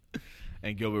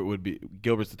 And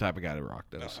Gilbert's the type of guy to rock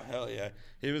those. Oh, hell yeah.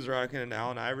 He was rocking an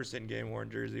Allen Iverson game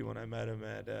worn jersey when I met him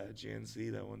at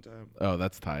GNC that one time. Oh,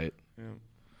 that's tight.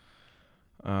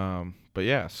 Yeah. But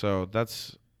yeah, so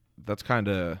that's kind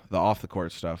of the off the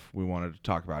court stuff we wanted to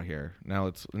talk about here. Now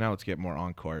let's get more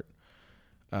on court.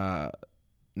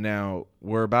 Now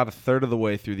we're about a third of the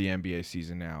way through the NBA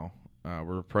season now.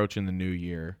 We're approaching the new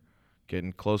year,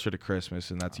 getting closer to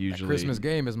Christmas, and that's That usually Christmas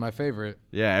game is my favorite.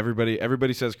 Yeah,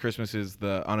 everybody says Christmas is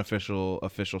the unofficial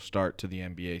official start to the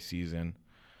NBA season.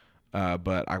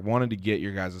 But I wanted to get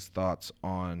your guys' thoughts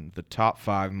on the top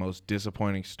 5 most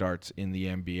disappointing starts in the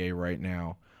NBA right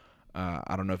now.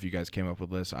 I don't know if you guys came up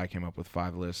with lists. I came up with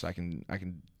 5 lists. I can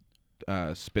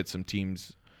spit some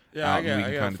teams Yeah, out, and we I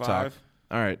can got kind of 5. talk.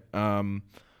 All right. They're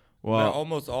Well,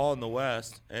 almost all in the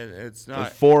West, and it's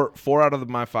not. four out of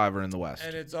my 5 are in the West.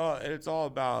 And it's all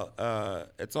about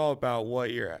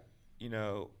what you're,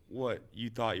 what you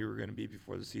thought you were going to be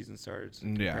before the season started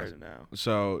compared to now.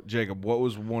 So, Jacob, what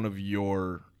was one of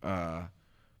your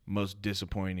most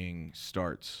disappointing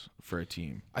starts for a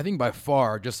team? I think by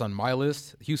far, just on my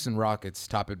list, Houston Rockets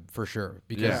top it for sure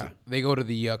because Yeah. they go to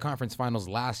the conference finals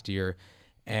last year,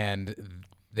 and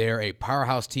they're a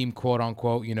powerhouse team, quote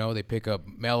unquote. You know, they pick up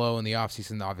Melo in the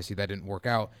offseason. Obviously, that didn't work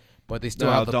out, but they still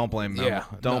No, have don't blame Melo. Yeah,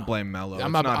 Don't no. blame Melo. It's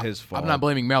I'm not his fault. I'm not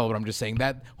blaming Melo, but I'm just saying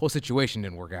that whole situation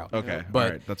didn't work out. Okay, but all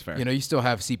right, that's fair. You know, you still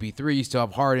have CP3, you still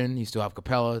have Harden, you still have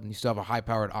Capella, and you still have a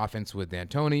high-powered offense with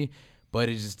D'Antoni, but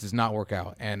it just does not work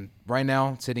out. And right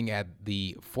now, sitting at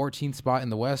the 14th spot in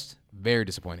the West, very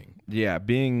disappointing. Yeah,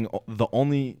 being the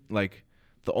only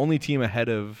team ahead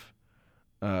of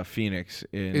Phoenix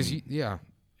in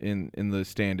the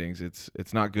standings,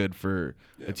 it's not good for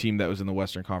a team that was in the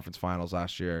Western Conference Finals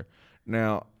last year.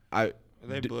 Now,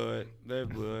 They blew it. They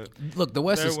blew it. Look, the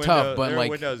West Their is window- tough, but their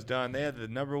like, window's done. They had the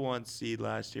number 1 seed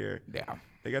last year. yeah.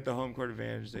 They got the home court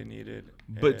advantage they needed.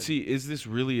 But And- see, is this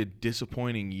really a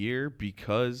disappointing year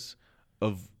because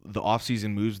of the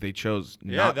offseason moves they chose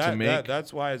not to make?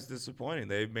 that's why it's disappointing.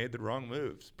 They made the wrong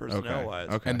moves personnel-wise.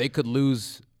 Okay. And they could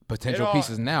lose potential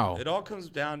pieces now. It all comes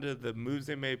down to the moves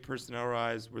they made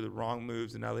personnel-wise were the wrong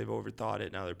moves, and now they've overthought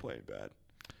it. Now they're playing bad.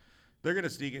 They're gonna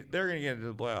sneak it. They're gonna get into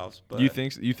the playoffs. But You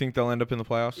think they'll end up in the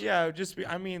playoffs? yeah,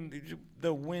 I mean,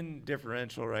 the win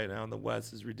differential right now in the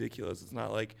West is ridiculous. It's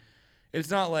not like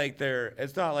they're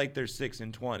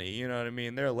 6-20. You know what I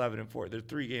mean? They're 11-4. They're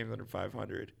 3 games under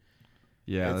 500.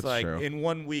 Yeah, It's that's like true. in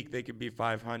 1 week they could be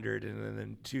 500, and then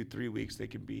in 2-3 weeks they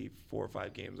could be 4 or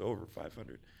 5 games over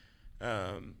 500.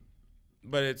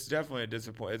 But it's definitely a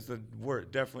disappointment. We're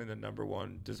definitely the number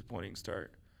 1 disappointing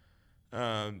start.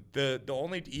 The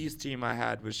only East team I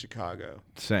had was Chicago.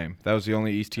 Same. That was the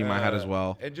only East team I had as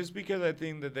well. And just because I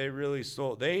think that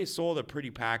they sold a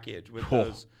pretty package with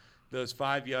Oh. those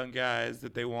 5 young guys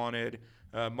that they wanted.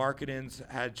 Markkanen's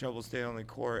had trouble staying on the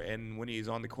court, and when he's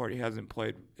on the court, he hasn't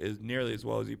played nearly as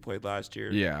well as he played last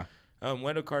year. Yeah.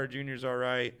 Wendell Carter Jr. is all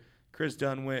right. Chris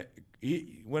Dunn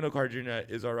Wendell Carter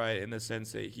Jr. is all right in the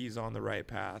sense that he's on the right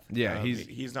path. Yeah,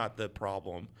 he's not the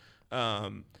problem.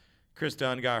 Chris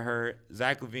Dunn got hurt.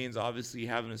 Zach LaVine's obviously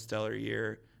having a stellar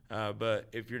year, but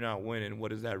if you're not winning,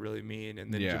 what does that really mean?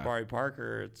 And then Yeah. Jabari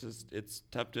Parker, it's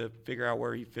tough to figure out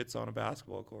where he fits on a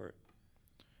basketball court.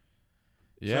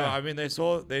 Yeah. So I mean, they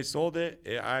sold it.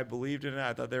 I believed in it.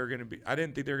 I thought they were going to be. I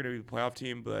didn't think they were going to be a playoff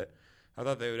team, but I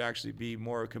thought they would actually be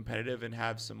more competitive and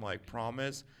have some like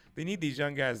promise. They need these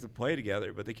young guys to play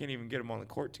together, but they can't even get them on the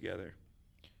court together.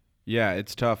 Yeah,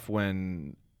 it's tough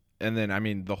and then I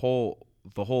mean the whole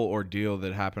ordeal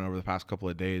that happened over the past couple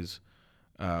of days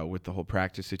with the whole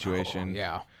practice situation.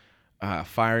 Yeah.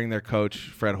 Firing their coach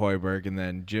Fred Hoiberg, and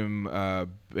then Jim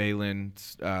Balin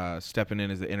stepping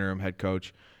in as the interim head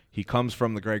coach. He comes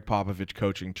from the Greg Popovich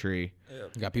coaching tree.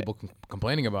 You got people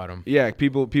complaining about him. Yeah,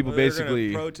 people Well, they're gonna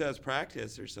basically protest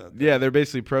practice or something. Yeah, they're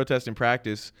basically protesting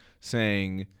practice,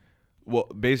 saying, well,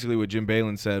 basically what Jim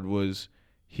Balin said was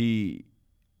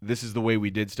this is the way we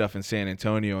did stuff in San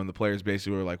Antonio, and the players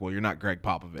basically were like, well, you're not Greg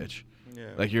Popovich.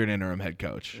 Yeah. Like, you're an interim head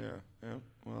coach. Yeah.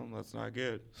 Well, that's not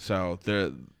good. So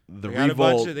the They got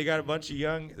revolt. a bunch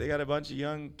of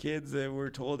young kids that were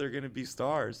told they're going to be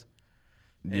stars.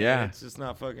 And Yeah. it's just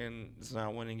not it's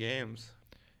not winning games.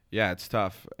 Yeah, it's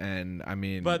tough. And I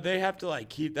mean, But they have to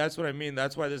keep. That's what I mean.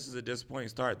 That's why this is a disappointing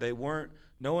start.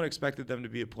 No one expected them to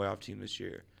be a playoff team this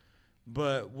year.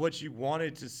 But what you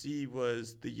wanted to see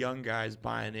was the young guys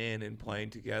buying in and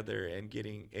playing together and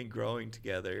growing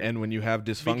together. and when you have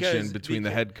dysfunction between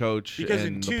the head coach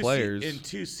and the players. In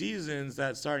 2 seasons,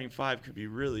 that starting 5 could be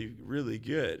really, really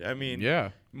good. I mean,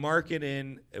 Yeah.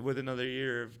 Markkanen with another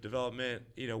year of development,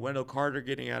 Wendell Carter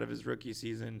getting out of his rookie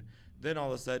season, then all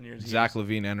of a sudden your team's Zach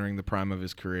LaVine entering the prime of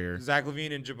his career. Zach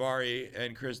LaVine and Jabari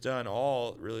and Chris Dunn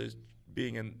all really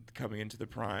coming into the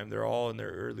prime. They're all in their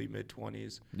early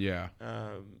mid-20s. Yeah.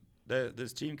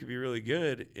 This team could be really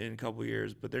good in a couple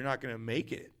years, but they're not going to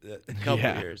make it a couple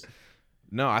years,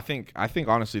 No, I think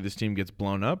honestly this team gets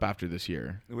blown up after this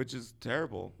year. which is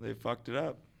terrible. They fucked it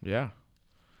up. Yeah.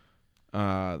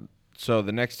 So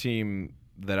the next team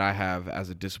that I have as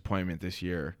a disappointment this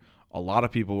year, a lot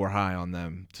of people were high on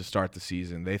them to start the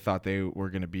season. They thought they were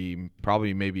going to be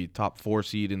probably maybe top 4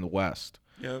 seed in the West.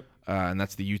 Yep. And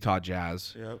that's the Utah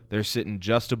Jazz. Yep. They're sitting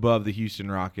just above the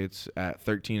Houston Rockets at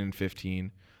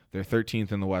 13-15. They're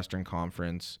 13th in the Western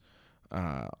Conference.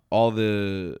 You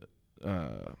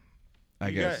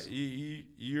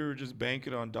were just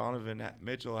banking on Donovan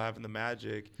Mitchell having the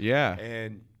magic. Yeah.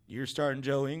 And you're starting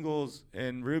Joe Ingles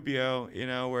and Rubio,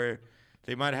 where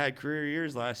they might have had career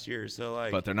years last year. So,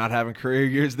 But they're not having career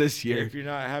years this year. if you're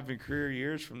not having career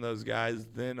years from those guys,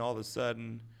 then all of a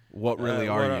sudden What really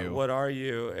are you? What are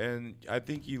you? And I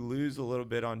think you lose a little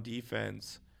bit on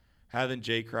defense having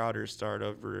Jay Crowder start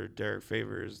over Derek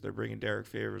Favors. They're bringing Derek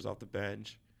Favors off the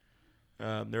bench.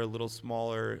 They're a little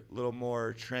smaller, a little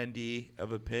more trendy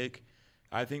of a pick.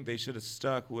 I think they should have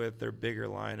stuck with their bigger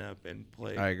lineup and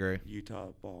played I agree. Utah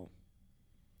ball.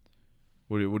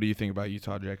 What do you think about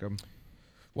Utah, Jacob?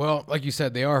 Well, like you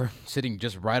said, they are sitting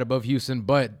just right above Houston,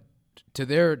 but to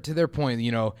their point,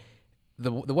 you know,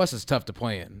 the West is tough to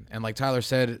play in, and like Tyler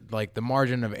said, like the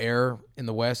margin of error in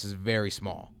the West is very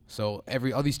small. So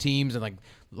all these teams, and like,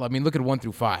 I mean, look at 1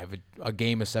 through 5, a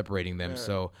game is separating them.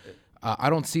 So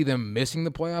I don't see them missing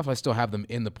the playoffs. I still have them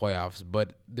in the playoffs,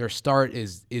 but their start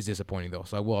is disappointing though.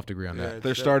 So I will have to agree on that.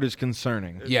 Their start is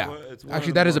concerning. It's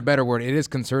Actually, that is a better word. It is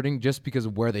concerning just because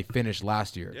of where they finished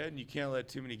last year. Yeah, and you can't let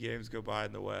too many games go by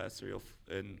in the West, or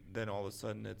and then all of a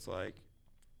sudden it's like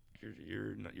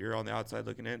you're on the outside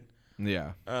looking in.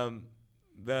 Yeah.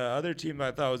 The other team that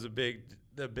I thought was the big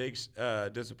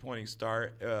disappointing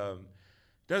start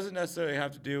doesn't necessarily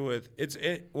have to do with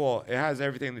it has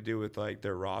everything to do with like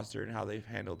their roster and how they've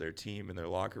handled their team and their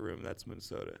locker room. That's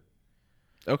Minnesota.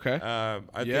 Okay. I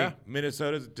think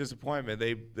Minnesota's a disappointment.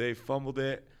 They fumbled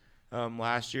it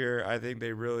last year. I think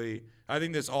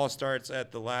this all starts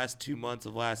at the last 2 months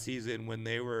of last season when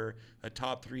they were a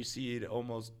top 3 seed,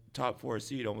 almost top 4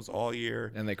 seed almost all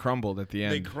year. And they crumbled at the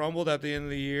end. They crumbled at the end of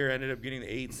the year, ended up getting the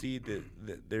 8 seed.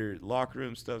 Their locker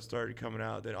room stuff started coming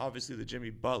out. Then obviously the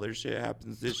Jimmy Butler shit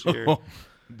happens this year.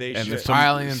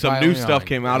 And some new stuff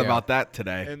came out about that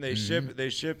today. And they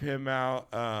ship him out.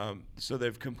 So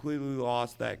they've completely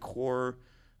lost that core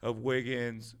of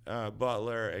Wiggins,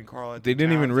 Butler, and Karl-Anthony They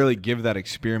didn't even Towns. really give that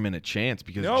experiment a chance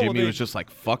because Jimmy was just like,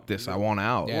 "Fuck this, I want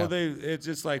out." Yeah. Well, it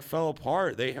just like fell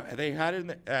apart. They had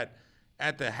it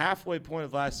at the halfway point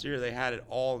of last year. They had it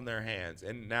all in their hands,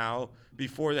 and now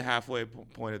before the halfway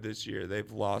point of this year,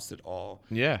 they've lost it all.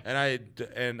 Yeah. And I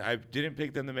didn't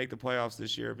pick them to make the playoffs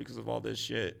this year because of all this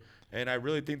shit. And I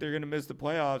really think they're gonna miss the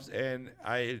playoffs. And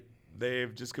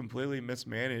they've just completely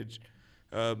mismanaged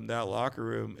that locker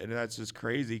room, and that's just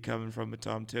crazy coming from a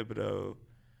Tom Thibodeau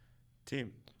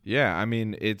team. Yeah, I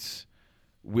mean,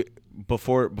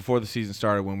 before the season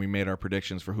started, when we made our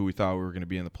predictions for who we thought we were going to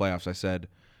be in the playoffs, I said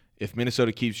if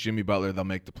Minnesota keeps Jimmy Butler, they'll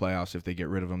make the playoffs. If they get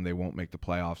rid of him, they won't make the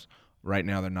playoffs. Right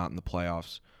now, they're not in the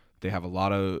playoffs. They have a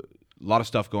lot of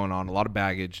stuff going on, a lot of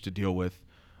baggage to deal with.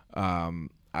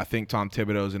 I think Tom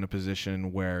Thibodeau is in a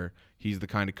position where he's the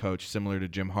kind of coach similar to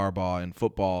Jim Harbaugh in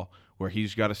football, where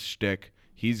he's got a shtick.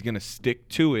 He's going to stick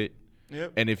to it.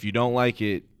 Yep. And if you don't like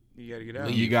it, You got to get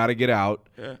out. you got to get out.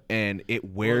 Yeah. And it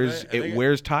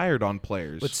wears tired on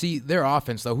players. But see, their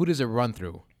offense though, who does it run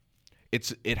through?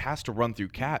 It has to run through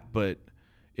Cat, but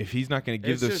if he's not going to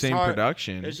give It's the just same hard-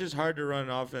 production, It's just hard to run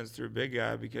an offense through a big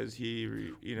guy because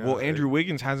well, Andrew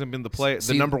Wiggins hasn't been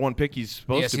the number one pick he's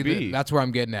supposed to be. That's where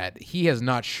I'm getting at. He has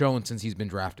not shown since he's been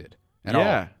drafted at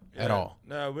all. At all.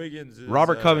 No, Wiggins is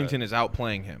Robert Covington is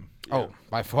outplaying him. Oh,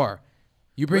 by far.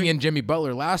 You bring in Jimmy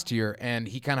Butler last year, and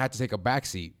he kind of had to take a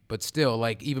backseat. But still,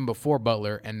 like even before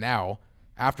Butler and now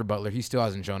after Butler, he still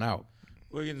hasn't shown out.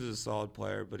 Wiggins is a solid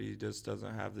player, but he just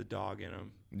doesn't have the dog in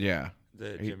him Yeah.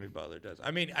 that Jimmy Butler does.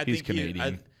 I mean, I He's think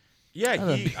Canadian.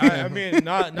 I mean,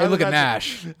 not. Hey, look at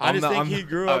that's- Nash. I just think I'm- he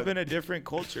grew up in a different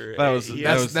culture. That's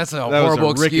a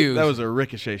horrible excuse. That was a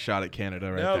ricochet shot at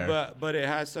Canada right there. No, but it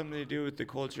has something to do with the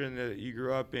culture and that you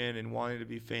grew up in and wanting to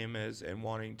be famous and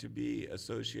wanting to be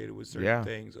associated with certain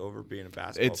things over being a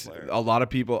basketball player. A lot of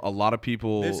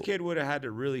people. This kid would have had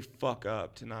to really fuck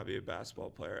up to not be a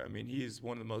basketball player. I mean, he's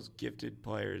one of the most gifted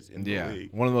players in the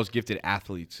league. One of the most gifted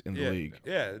athletes in the league.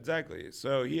 Yeah, exactly.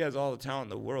 So he has all the talent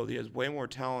in the world. He has way more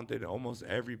talent than almost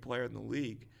every player in the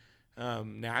league,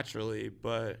 naturally.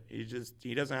 But he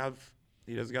doesn't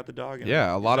got the dog in him.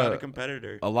 Yeah, He's not a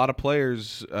competitor. A lot of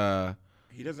players.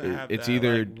 He doesn't have. It's that,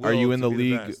 either like, are you will in to the be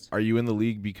league? best. Are you in the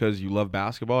league because you love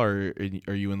basketball, or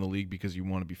are you in the league because you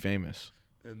want to be famous?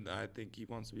 And I think he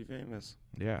wants to be famous.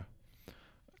 Yeah.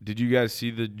 Did you guys see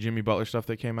the Jimmy Butler stuff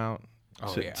that came out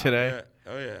today? Yeah.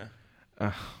 Oh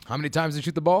yeah. How many times did he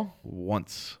shoot the ball?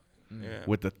 Once.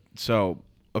 Yeah. So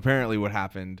apparently what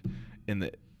happened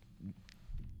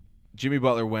Jimmy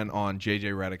Butler went on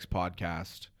JJ Redick's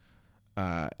podcast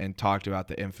and talked about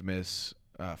the infamous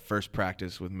first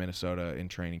practice with Minnesota in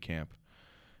training camp.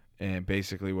 And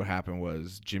basically what happened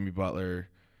was Jimmy Butler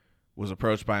was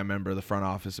approached by a member of the front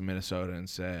office of Minnesota and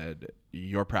said,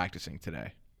 "You're practicing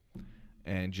today."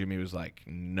 And Jimmy was like,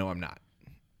 "No, I'm not."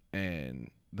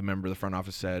 And the member of the front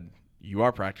office said, "You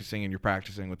are practicing, and you're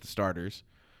practicing with the starters."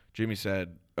 Jimmy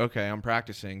said, "Okay, I'm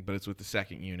practicing, but it's with the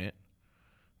second unit."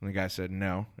 And the guy said,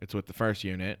 "No, it's with the first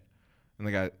unit."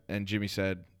 And Jimmy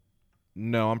said,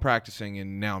 "No, I'm practicing,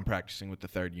 and now I'm practicing with the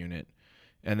third unit."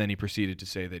 And then he proceeded to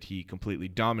say that he completely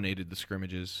dominated the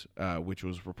scrimmages, which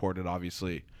was reported,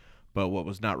 obviously. But what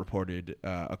was not reported,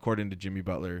 according to Jimmy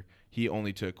Butler, he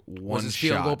only took one Was his shot.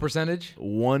 field goal percentage?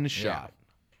 One shot.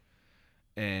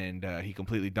 And he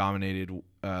completely dominated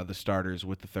the starters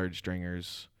with the third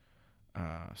stringers.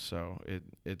 So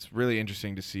it's really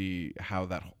interesting to see how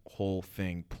that whole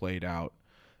thing played out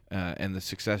and the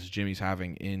success Jimmy's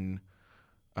having in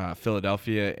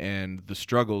Philadelphia and the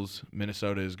struggles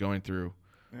Minnesota is going through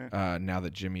now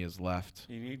that Jimmy has left.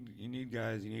 You need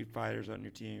guys. You need fighters on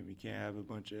your team. You can't have a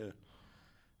bunch of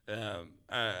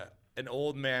an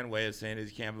old man way of saying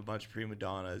is you can't have a bunch of prima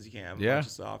donnas. You can't have a bunch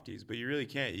of softies. But you really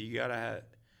can't. You gotta have.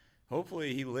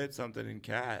 Hopefully he lit something in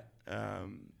Cat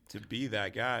to be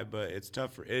that guy. But it's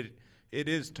tough for it. It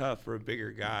is tough for a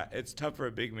bigger guy. It's tough for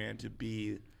a big man to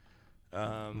be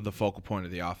the focal point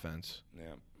of the offense.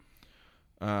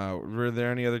 Yeah. Were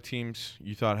there any other teams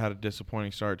you thought had a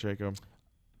disappointing start, Jacob?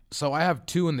 So I have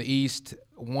two in the East.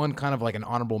 One kind of like an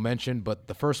honorable mention, but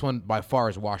the first one by far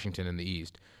is Washington in the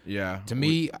East. Yeah. To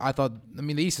me,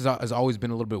 the East has always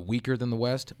been a little bit weaker than the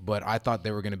West, but I thought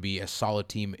they were going to be a solid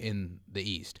team in the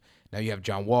East. Now you have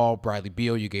John Wall, Bradley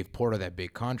Beal. You gave Porter that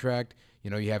big contract.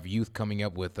 You have youth coming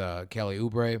up with Kelly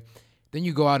Oubre. Then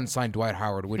you go out and sign Dwight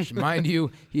Howard, which, mind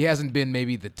you, he hasn't been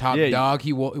maybe the top dog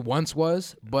he once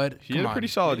was, but he had a pretty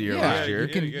solid year last year.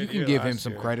 You can give him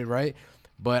some credit, right?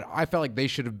 But I felt like they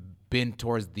should have been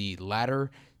towards the latter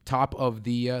top of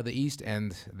the East,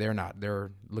 and they're not.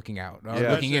 They're looking out,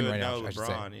 looking in right now. LeBron,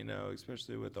 I should say.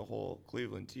 Especially with the whole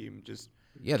Cleveland team, just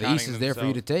the East is there for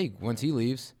you to take once he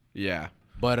leaves. Yeah.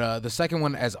 But the second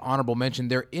one, as honorable mention,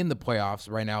 they're in the playoffs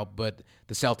right now. But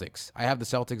the Celtics, I have the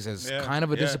Celtics as kind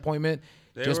of a disappointment,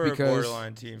 they just were because a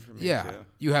borderline team for me. Yeah, too.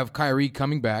 You have Kyrie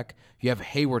coming back, you have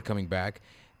Hayward coming back,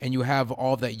 and you have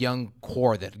all that young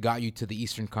core that got you to the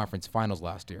Eastern Conference Finals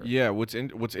last year. Yeah, what's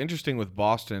interesting with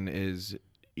Boston is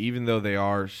even though they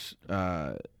are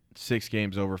 6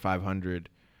 games over 500,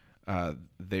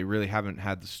 they really haven't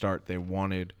had the start they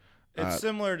wanted. It's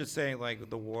similar to saying like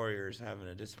the Warriors having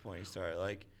a disappointing start.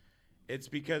 Like it's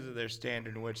because of their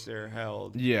standard in which they're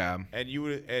held. Yeah, and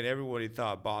everybody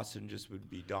thought Boston just would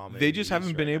be dominant. They just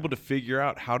haven't been able to figure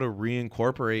out how to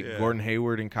reincorporate Gordon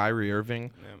Hayward and Kyrie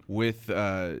Irving with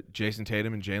Jason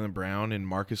Tatum and Jaylen Brown and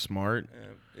Marcus Smart.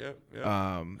 Yep.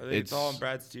 I think it's all on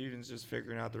Brad Stevens just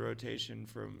figuring out the rotation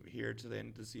from here to the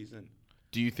end of the season.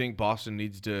 Do you think Boston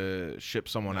needs to ship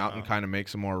someone out and kind of make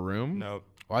some more room? Nope.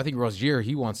 Well, I think Rozier,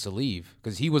 he wants to leave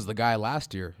because he was the guy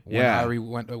last year when Kyrie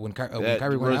went when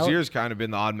Kyrie went out. Rozier's kind of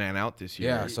been the odd man out this year.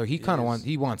 Yeah, so he kind of wants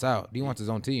out. He wants his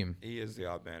own team. He is the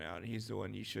odd man out, and he's the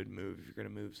one you should move if you're going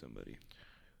to move somebody.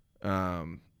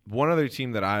 One other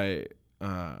team that I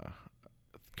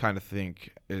kind of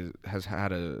think has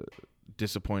had a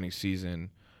disappointing season,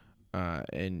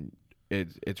 and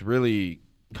it's really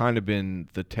kind of been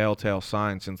the telltale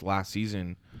sign since last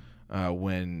season.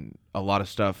 When a lot of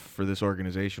stuff for this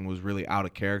organization was really out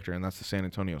of character, and that's the San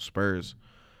Antonio Spurs.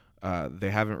 They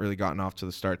haven't really gotten off to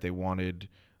the start they wanted,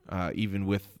 even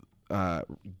with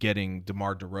getting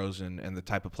DeMar DeRozan and the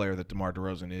type of player that DeMar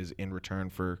DeRozan is in return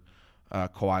for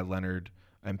Kawhi Leonard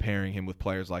and pairing him with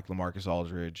players like LaMarcus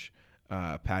Aldridge,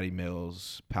 Patty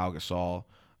Mills, Pau Gasol.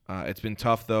 It's been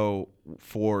tough, though,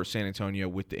 for San Antonio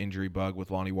with the injury bug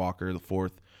with Lonnie Walker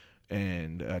IV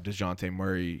and DeJounte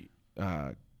Murray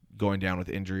going down with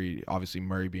injury, obviously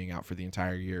Murray being out for the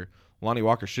entire year. Lonnie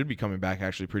Walker should be coming back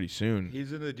actually pretty soon.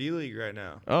 He's in the D-League right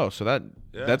now. Oh, so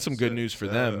that's some good news for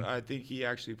them. I think he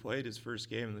actually played his first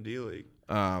game in the D-League.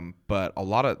 But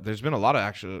there's been a lot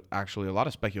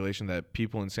of speculation that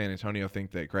people in San Antonio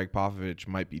think that Greg Popovich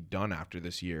might be done after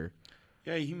this year.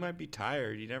 Yeah, he might be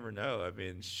tired. You never know. I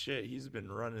mean, shit, he's been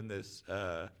running this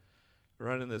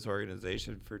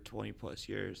organization for 20 plus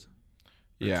years.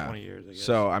 20 years, I guess.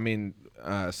 So, I mean,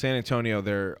 San Antonio,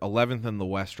 they're 11th in the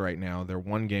West right now. They're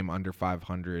 1 game under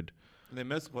 500. They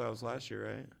missed the playoffs last year,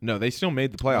 right? No, they still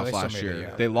made the playoffs last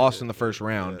year. They lost in the first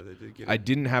round. I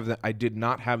did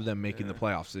not have them making the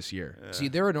playoffs this year. See,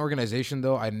 they're an organization,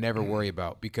 though, I never worry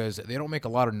about because they don't make a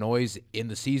lot of noise in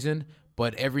the season,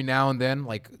 but every now and then,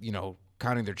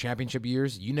 counting their championship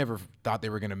years, you never thought they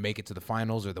were going to make it to the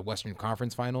finals or the Western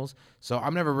Conference Finals. So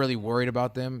I'm never really worried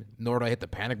about them, nor do I hit the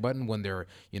panic button when they're,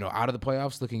 out of the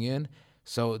playoffs looking in.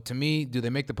 So to me, do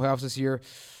they make the playoffs this year?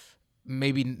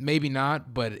 Maybe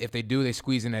not, but if they do, they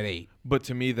squeeze in at 8. But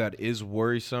to me, that is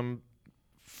worrisome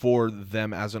for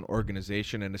them as an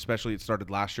organization, and especially it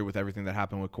started last year with everything that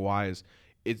happened with Kawhi.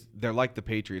 They're like the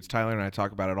Patriots. Tyler and I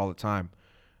talk about it all the time.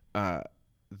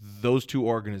 those two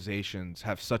organizations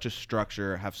have such a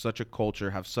structure, have such a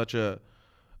culture, have such a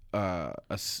they're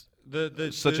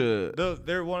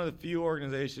one of the few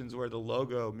organizations where the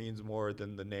logo means more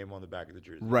than the name on the back of the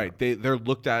jersey. right. They're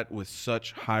looked at with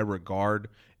such high regard,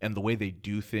 and the way they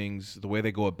do things, the way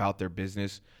they go about their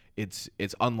business, it's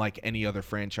unlike any other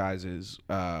franchises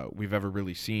we've ever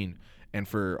really seen. And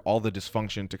for all the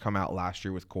dysfunction to come out last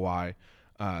year with Kawhi,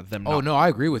 I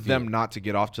agree with them you. not to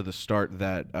get off to the start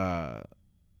that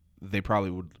they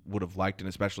probably would have liked, and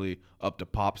especially up to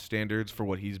Pop standards for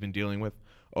what he's been dealing with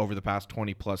over the past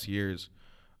 20 plus years.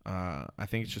 I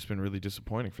think it's just been really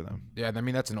disappointing for them. Yeah, I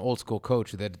mean, that's an old school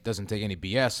coach that doesn't take any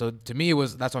BS. So to me,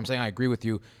 that's what I'm saying. I agree with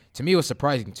you. To me, it was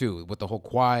surprising too, with the whole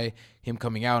Kawhi, him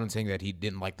coming out and saying that he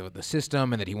didn't like the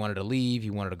system and that he wanted to leave.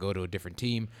 He wanted to go to a different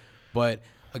team. But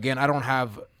again, I don't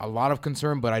have a lot of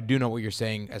concern, but I do know what you're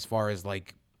saying as far as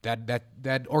like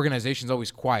that organization's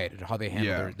always quiet at how they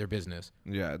handle their business.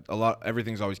 Yeah,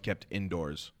 everything's always kept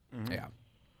indoors. Mm-hmm. Yeah.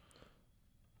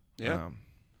 Yeah.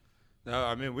 No,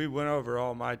 I mean, we went over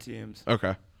all my teams.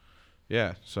 Okay.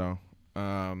 Yeah, so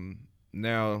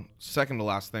now second to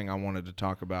last thing I wanted to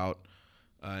talk about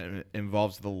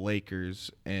involves the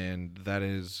Lakers, and that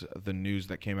is the news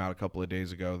that came out a couple of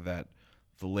days ago that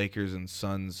the Lakers and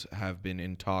Suns have been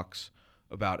in talks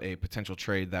about a potential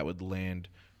trade that would land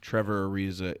Trevor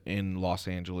Ariza in Los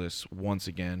Angeles once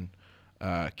again.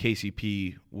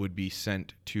 KCP would be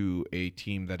sent to a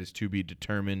team that is to be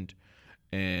determined,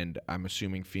 and I'm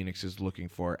assuming Phoenix is looking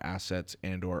for assets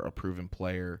and or a proven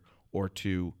player or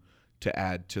two to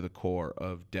add to the core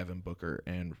of Devin Booker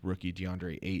and rookie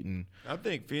DeAndre Ayton. I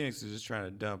think Phoenix is just trying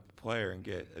to dump a player and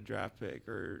get a draft pick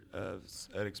or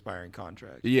an expiring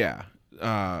contract. Yeah.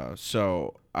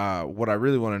 So what I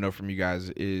really want to know from you guys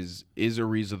is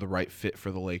Ariza the right fit for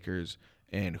the Lakers,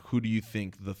 and who do you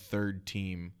think the third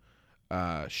team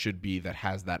should be that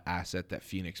has that asset that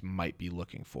Phoenix might be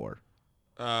looking for?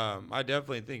 I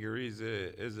definitely think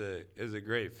Ariza is a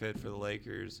great fit for the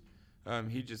Lakers.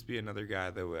 He'd just be another guy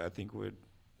that I think would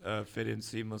fit in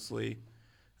seamlessly,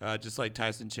 just like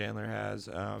Tyson Chandler has,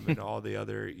 and all the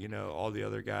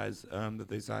other guys that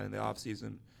they signed in the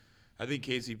offseason. I think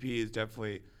KCP is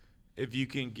definitely, if you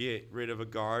can get rid of a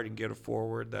guard and get a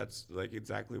forward, that's like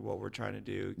exactly what we're trying to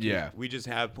do. Yeah. We just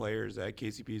have players at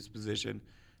KCP's position.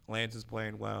 Lance is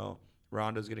playing well.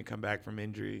 Rondo's going to come back from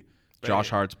injury. Josh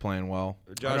Hart's playing well.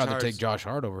 I'd rather take Josh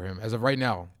Hart over him as of right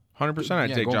now. 100%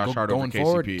 I'd take Josh Hart over going KCP.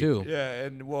 forward too. Yeah,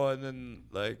 and then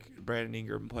like Brandon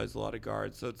Ingram plays a lot of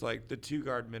guards, so it's like the 2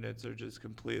 guard minutes are just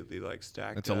completely like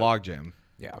stacked. It's a up. logjam.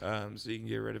 Yeah. So you can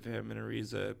get rid of him, and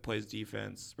Ariza plays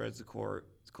defense, spreads the court.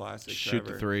 It's classic. Shoot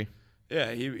Trevor. the three.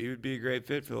 Yeah, he would be a great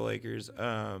fit for the Lakers.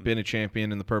 Been a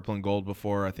champion in the purple and gold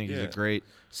before. I think he's a great.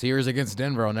 Series against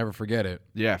Denver, I'll never forget it.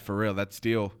 Yeah, for real. That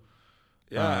steal.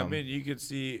 Yeah, I mean, you could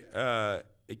see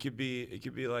it could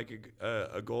be like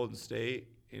a Golden State.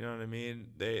 You know what I mean?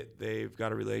 They've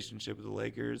got a relationship with the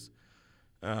Lakers,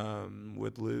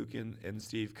 with Luke and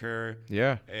Steve Kerr.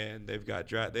 Yeah. And they've got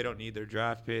they don't need their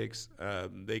draft picks.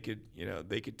 They could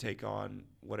take on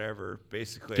whatever,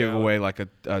 basically. Give away like a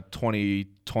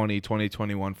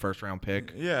 2021 first round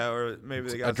pick. Yeah, or maybe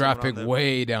they got a draft pick someone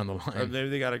way down the or line. maybe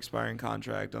they got an expiring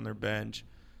contract on their bench.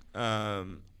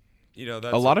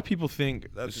 That's A lot of people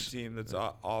think that's a team that's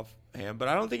offhand, but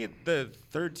I don't think the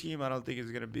third team. I don't think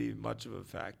is going to be much of a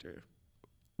factor.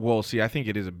 Well, see, I think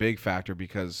it is a big factor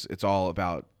because it's all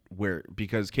about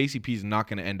because KCP is not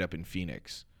going to end up in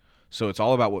Phoenix. So it's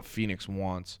all about what Phoenix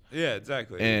wants. Yeah,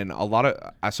 exactly. And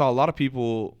I saw a lot of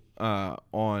people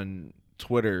on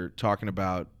Twitter talking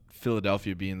about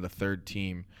Philadelphia being the third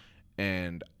team,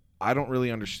 and I don't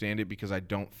really understand it because I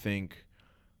don't think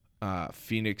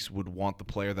Phoenix would want the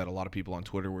player that a lot of people on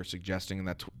Twitter were suggesting,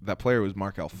 and that player was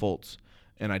Markelle Fultz.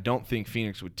 And I don't think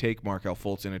Phoenix would take Markelle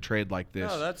Fultz in a trade like this.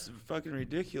 No, that's fucking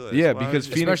ridiculous. Yeah, Why because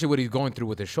would Phoenix, Especially what he's going through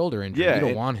with his shoulder injury. Yeah, You don't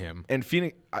and- want him. and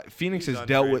Phoenix He's has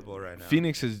dealt with untradeable right now.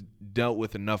 Phoenix has dealt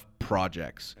with enough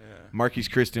projects. Yeah. Marquise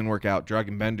Chris didn't work out.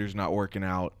 Dragan Bender's not working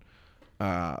out.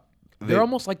 They're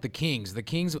almost like the Kings. The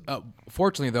Kings,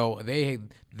 fortunately though,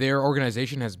 their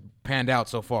organization has panned out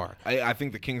so far. I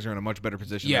think the Kings are in a much better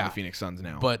position Yeah. than the Phoenix Suns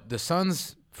now. But the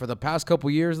Suns, for the past couple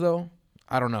years though,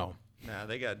 I don't know. Nah,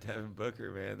 they got Devin Booker,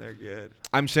 man. They're good.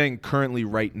 I'm saying currently,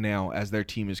 right now, as their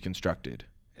team is constructed.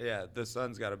 Yeah, the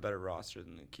Suns got a better roster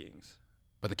than the Kings.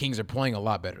 But the Kings are playing a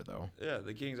lot better though. Yeah,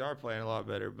 the Kings are playing a lot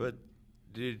better, but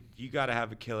dude, you got to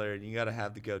have a killer and you got to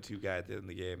have the go-to guy at the end of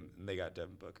the game, and they got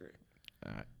Devin Booker.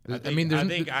 I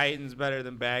think Ayton's better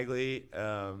than Bagley.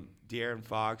 De'Aaron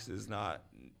Fox is not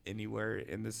anywhere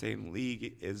in the same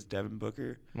league as Devin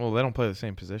Booker. Well, they don't play the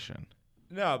same position.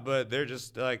 No, but they're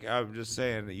just like I'm just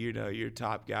saying that your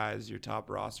top guys, your top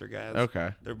roster guys.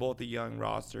 Okay. They're both a young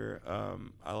roster.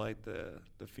 I like the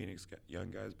Phoenix young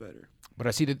guys better. But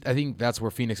I think that's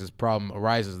where Phoenix's problem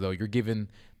arises, though. You're giving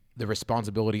the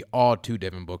responsibility all to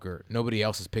Devin Booker. Nobody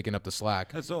else is picking up the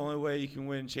slack. That's the only way you can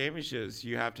win championships.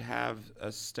 You have to have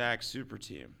a stacked super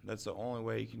team. That's the only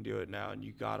way you can do it now, and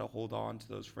you got to hold on to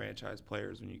those franchise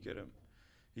players when you get them.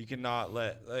 You cannot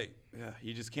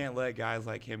you just can't let guys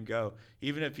like him go.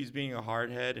 Even if he's being a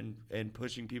hardhead and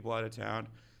pushing people out of town,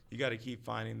 you got to keep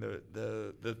finding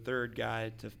the third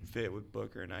guy to fit with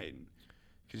Booker and Ayton.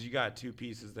 Because you got two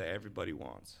pieces that everybody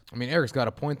wants. I mean, Eric's got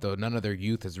a point, though. None of their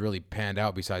youth has really panned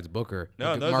out besides Booker.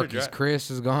 No, those Marquise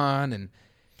Chris is gone. And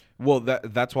Well,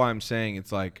 that's why I'm saying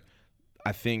it's like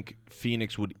I think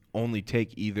Phoenix would only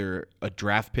take either a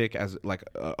draft pick as like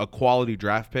a quality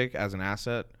draft pick as an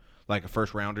asset, like a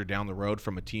first rounder down the road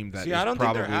from a team that See, is I don't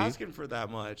probably think they're asking for that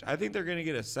much. I think they're going to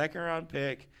get a second-round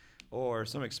pick or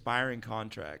some expiring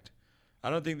contract. I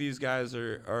don't think these guys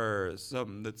are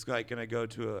something that's like going to go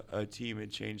to a team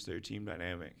and change their team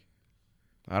dynamic.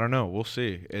 I don't know. We'll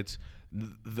see. It's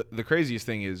the craziest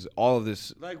thing is all of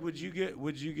this. Like, would you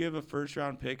give a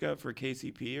first-round pickup for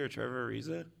KCP or Trevor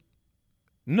Ariza?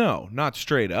 No, not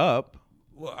straight up.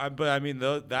 Well, but I mean,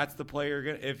 that's the player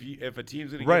gonna if a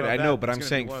team's gonna Right, give up I that, know, but it's I'm gonna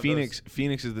saying be one of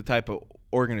Phoenix is the type of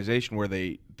organization where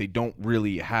they don't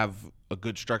really have a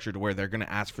good structure to where they're going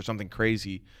to ask for something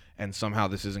crazy and somehow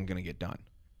this isn't going to get done.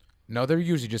 no, they're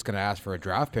usually just going to ask for a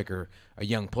draft pick or a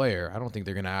young player. I don't think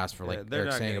they're going to ask for, like they're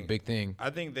Eric's not saying, a gonna- big thing. I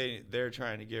think they're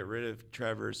trying to get rid of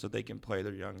Trevor so they can play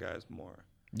their young guys more.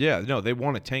 Yeah, no, they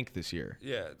want to tank this year.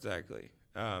 Yeah, exactly.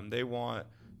 They want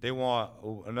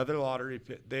another lottery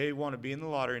pick. They want to be in the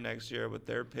lottery next year with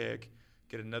their pick,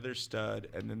 get another stud,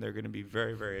 and then they're going to be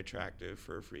very, very attractive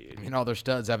for a free agent. And all their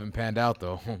studs haven't panned out,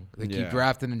 though. They Yeah. keep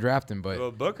drafting and drafting, but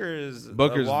Well, Booker's a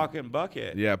Booker's- walking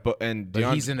bucket. Yeah, but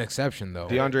he's an exception, though.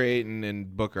 DeAndre Ayton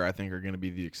and Booker, I think, are going to be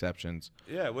the exceptions.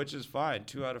 Yeah, which is fine.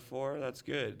 2 out of 4, that's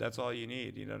good. That's all you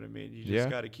need. You know what I mean? You just Yeah.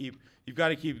 got to keep. You've got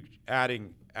to keep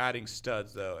adding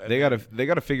studs though. And They then-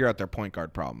 got to figure out their point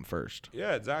guard problem first.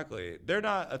 Yeah, exactly. They're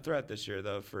not a threat this year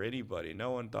though for anybody.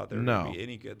 No one thought they were No. going to be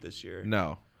any good this year.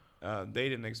 No. They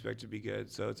didn't expect to be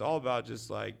good. So it's all about just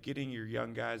like getting your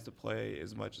young guys to play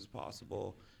as much as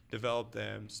possible, develop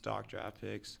them, stock draft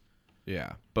picks.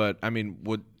 Yeah, but I mean,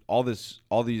 all this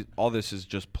is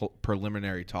just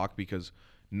preliminary talk because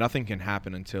nothing can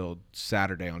happen until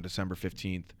Saturday on December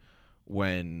 15th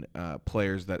when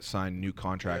players that sign new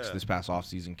contracts Yeah. this past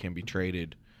offseason can be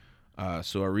traded.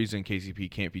 So a reason KCP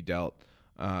can't be dealt.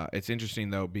 It's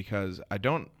interesting though because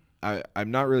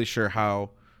I'm not really sure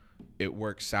how it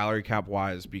works salary cap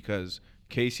wise because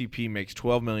KCP makes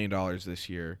 $12 million this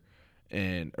year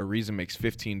and Ariza makes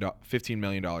 $15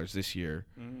 million this year,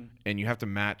 and you have to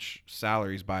match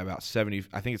salaries by about 70.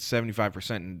 I think it's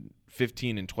 75%, and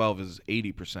 15 and 12 is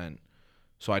 80%.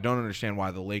 So I don't understand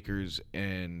why the Lakers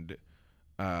and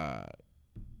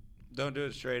Don't do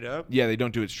it straight up. yeah, they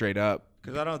don't do it straight up.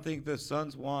 Because I don't think the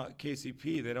Suns want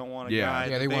KCP. They don't want a Yeah. guy.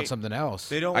 Yeah, they that want something else.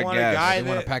 They don't I want guess. a guy They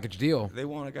want a that package deal. they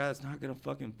want a guy that's not gonna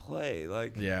fucking play.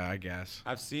 Like Yeah, I guess.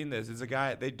 I've seen this. It's a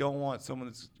guy they don't want someone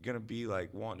that's gonna be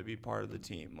like wanting to be part of the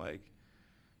team. Like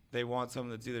they want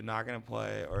someone that's either not gonna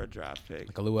play or a draft pick.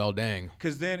 Like a Luol Deng.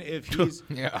 Because then if he's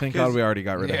Yeah. Thank God we already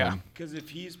got rid of Yeah. him. because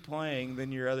if he's playing,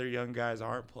 then your other young guys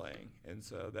aren't playing, and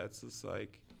so that's just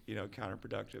like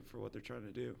counterproductive for what they're trying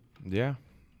to do. Yeah.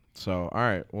 So all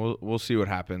right, we'll see what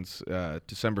happens.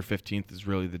 December 15th is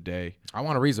really the day. I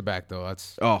want Ariza back, though.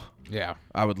 That's Oh, yeah.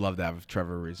 I would love to have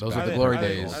Trevor Ariza. Those back. are the glory I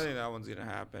think days. that one's gonna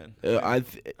happen. I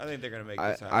think they're gonna make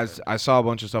this I happen. saw a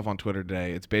bunch of stuff on Twitter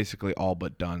today. It's basically all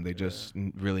but done. They just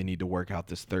really need to work out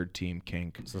this third team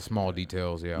kink. It's the small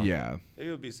details, yeah. Yeah. It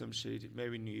would be some shit.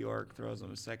 Maybe New York throws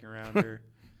them a second rounder.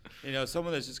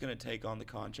 Someone that's just going to take on the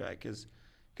contract because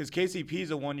KCP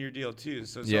is a 1-year deal too.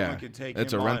 So Yeah. someone could take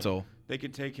It's him a on. rental. They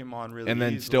could take him on really And then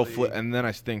easily.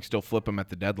 I think still flip him at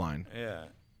the deadline Yeah.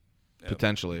 Yep.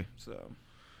 potentially. So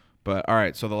But all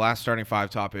right, so the last starting five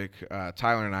topic,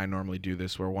 Tyler and I normally do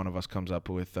this where one of us comes up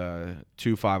with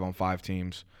 2 5-on-5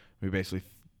 teams. We basically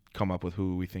come up with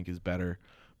who we think is better.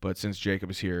 But since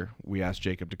Jacob is here, we asked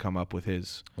Jacob to come up with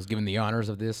his. Was given the honors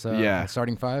of this Yeah.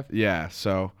 starting five. Yeah,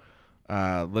 so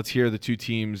let's hear the two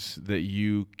teams that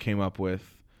you came up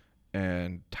with,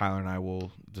 and Tyler and I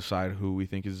will decide who we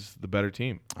think is the better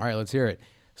team. All right, let's hear it.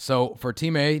 So for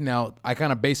Team A, now I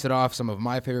kind of base it off some of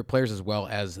my favorite players as well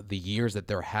as the years that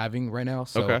they're having right now.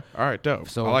 So, Okay, all right, dope.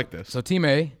 So I like this. So Team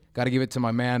A, got to give it to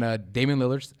my man Damian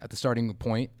Lillard at the starting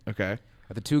point. Okay,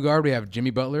 At the 2 guard, we have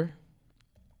Jimmy Butler,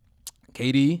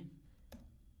 KD,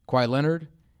 Kawhi Leonard,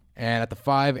 and at the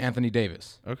 5, Anthony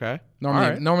Davis. Okay. Normally,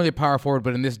 All right. normally a power forward,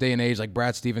 but in this day and age, like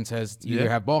Brad Stevens says, you either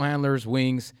Yeah. have ball handlers,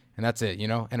 wings, and that's it,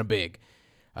 and a big.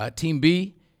 Team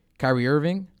B, Kyrie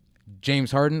Irving,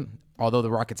 James Harden. Although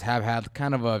the Rockets have had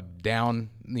kind of a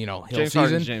down, hill James season,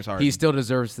 Harden's James Harden. he still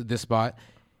deserves this spot.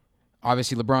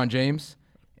 Obviously, LeBron James,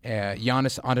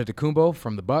 Giannis Antetokounmpo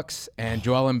from the Bucks, and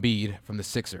Joel Embiid from the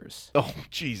Sixers. Oh,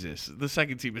 Jesus. The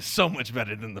second team is so much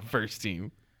better than the first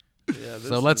team. Yeah,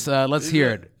 So let's hear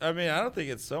it. I mean, I don't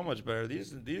think it's so much better.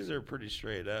 These are pretty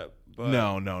straight up. But,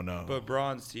 No. But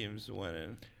Bron's team's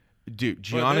winning. Dude,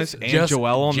 Giannis this- and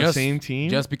Joel on the same team?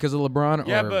 Just because of LeBron?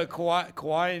 Yeah, or, but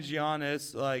Kawhi and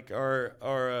Giannis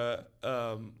are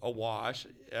a wash.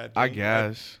 I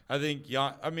guess. I think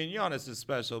Giannis is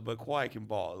special, but Kawhi can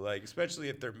ball, like especially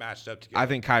if they're matched up together. I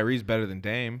think Kyrie's better than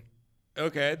Dame.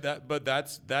 Okay,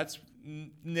 that's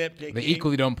nitpicking. they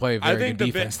equally don't play very good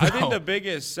defense. I think though. the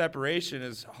biggest separation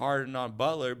is Harden on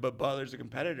Butler, but Butler's a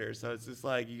competitor, so it's just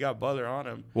like you got Butler on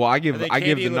him. Well, I give think the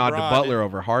KD, nod to LeBron, Butler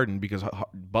over Harden because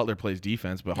Butler plays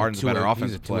defense, but Harden's a better He's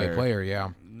offensive a two-way player, yeah.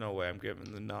 No way, I'm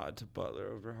giving the nod to Butler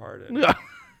over Harden.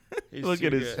 He's Look too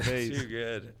at his good. face. Too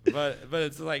good. But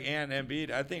it's like and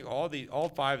Embiid. I think all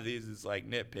 5 of these is like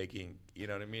nitpicking. You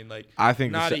know what I mean? Like I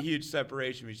think not a huge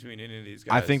separation between any of these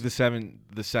guys. I think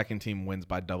the second team wins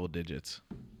by double digits.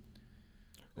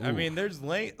 I mean, there's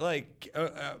length. Like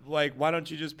why don't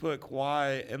you just put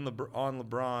Kawhi and on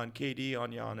LeBron, KD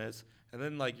on Giannis, and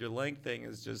then like your length thing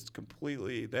is just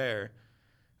completely there.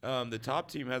 The top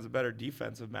team has a better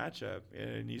defensive matchup,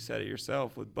 and you said it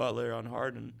yourself with Butler on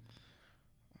Harden.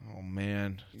 Oh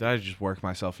man, did I just work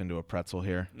myself into a pretzel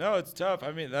here? No, it's tough.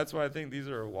 I mean, that's why I think these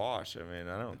are a wash. I mean,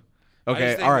 I don't. Okay, I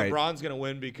just think all right. LeBron's gonna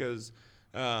win because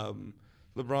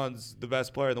LeBron's the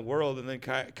best player in the world, and then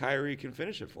Kyrie can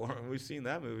finish it for him. We've seen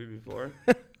that movie before.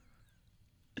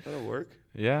 That'll work.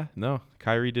 Yeah, no,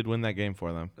 Kyrie did win that game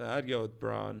for them. I'd go with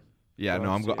Bron. Yeah, no,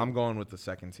 Bron's team. I'm going with the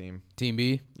second team. Team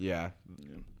B? Yeah,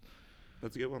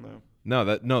 That's a good one though.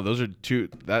 no, those are two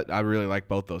that I really like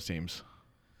both those teams.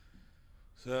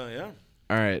 So yeah.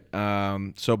 All right.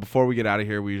 So before we get out of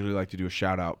here, we usually like to do a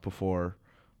shout out before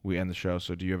we end the show.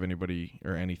 So do you have anybody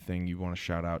or anything you want to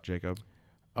shout out, Jacob?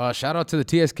 Shout out to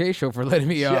the TSK show for letting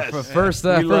me Yes. for first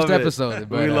We love first it. episode.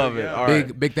 We love it. All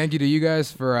right. Big thank you to you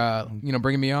guys for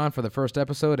bringing me on for the first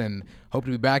episode, and hope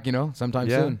to be back sometime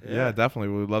Yeah, soon. yeah, definitely.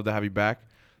 We would love to have you back.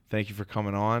 Thank you for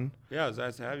coming on. Yeah, it was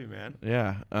nice to have you, man.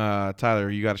 Yeah. Tyler,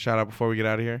 you got a shout out before we get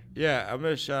out of here? Yeah, I'm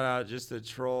gonna shout out just a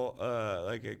troll,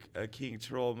 like a king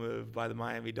troll move by the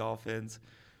Miami Dolphins.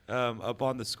 Up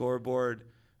on the scoreboard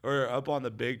or up on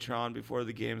the Big Tron before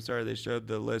the game started, they showed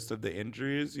the list of the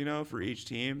injuries, for each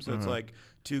team. So it's like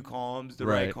 2 columns. The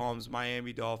right column's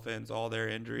Miami Dolphins, all their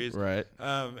injuries. Right.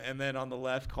 And then on the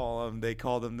left column, they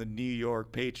call them the New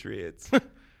York Patriots.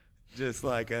 Just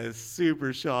like a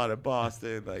super shot at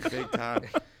Boston, like big time.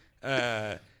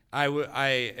 I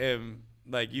am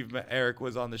like you've met Eric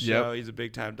was on the show. Yep. He's a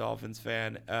big time Dolphins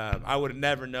fan. I would have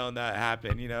never known that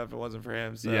happened, if it wasn't for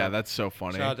him. So Yeah, that's so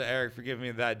funny. shout out to Eric for giving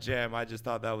me that gem. I just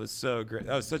thought that was so great.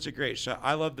 That was such a great shot.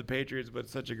 I love the Patriots, but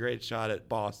such a great shot at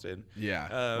Boston. Yeah.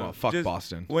 Well, fuck just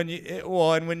Boston. When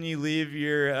when you leave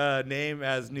your name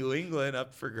as New England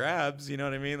up for grabs, you know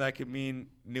what I mean? That could mean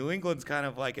New England's kind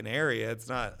of like an area. It's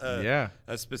not a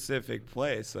specific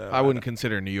place. So I wouldn't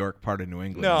consider New York part of New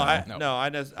England. No, though.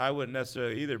 I wouldn't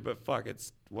necessarily either. But fuck,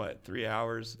 it's what 3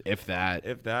 hours, if that.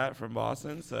 if that, from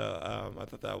Boston. So I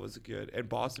thought that was good. And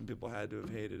Boston people had to have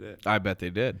hated it. I bet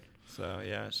they did. So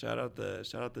yeah, shout out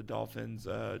the Dolphins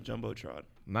jumbotron.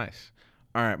 Nice.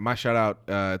 All right, my shout out.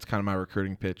 It's kind of my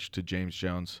recruiting pitch to James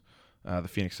Jones, the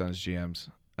Phoenix Suns GMs.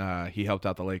 He helped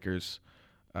out the Lakers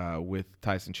with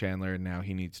Tyson Chandler, and now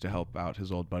he needs to help out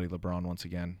his old buddy LeBron once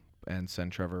again and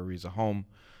send Trevor Ariza home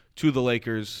to the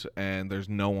Lakers. And there's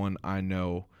no one I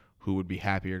know who would be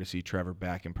happier to see Trevor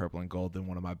back in purple and gold than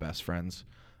one of my best friends,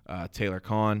 Taylor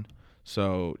Kahn.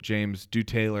 So, James, do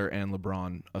Taylor and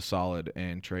LeBron a solid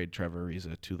and trade Trevor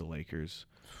Ariza to the Lakers.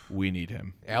 We need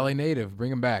him. LA native,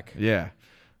 bring him back. Yeah.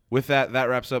 With that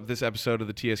wraps up this episode of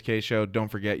the TSK Show. Don't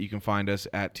forget, you can find us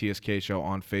at TSK Show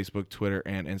on Facebook, Twitter,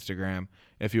 and Instagram.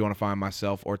 If you want to find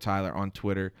myself or Tyler on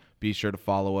Twitter, be sure to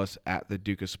follow us at the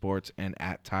Duke of Sports and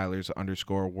at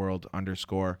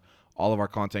Tyler's_world_. All of our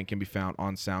content can be found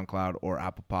on SoundCloud or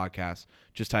Apple Podcasts.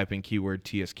 Just type in keyword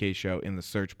TSK Show in the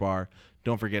search bar.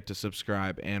 Don't forget to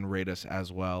subscribe and rate us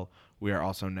as well. We are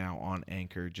also now on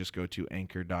Anchor. Just go to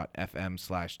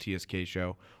anchor.fm/TSK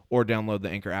show or download the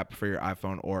Anchor app for your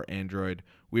iPhone or Android.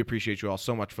 We appreciate you all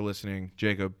so much for listening.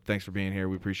 Jacob, thanks for being here.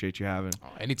 We appreciate you having.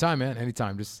 Anytime, man.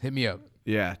 Anytime. Just hit me up.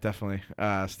 Yeah, definitely.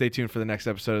 Stay tuned for the next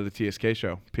episode of the TSK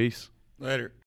show. Peace. Later.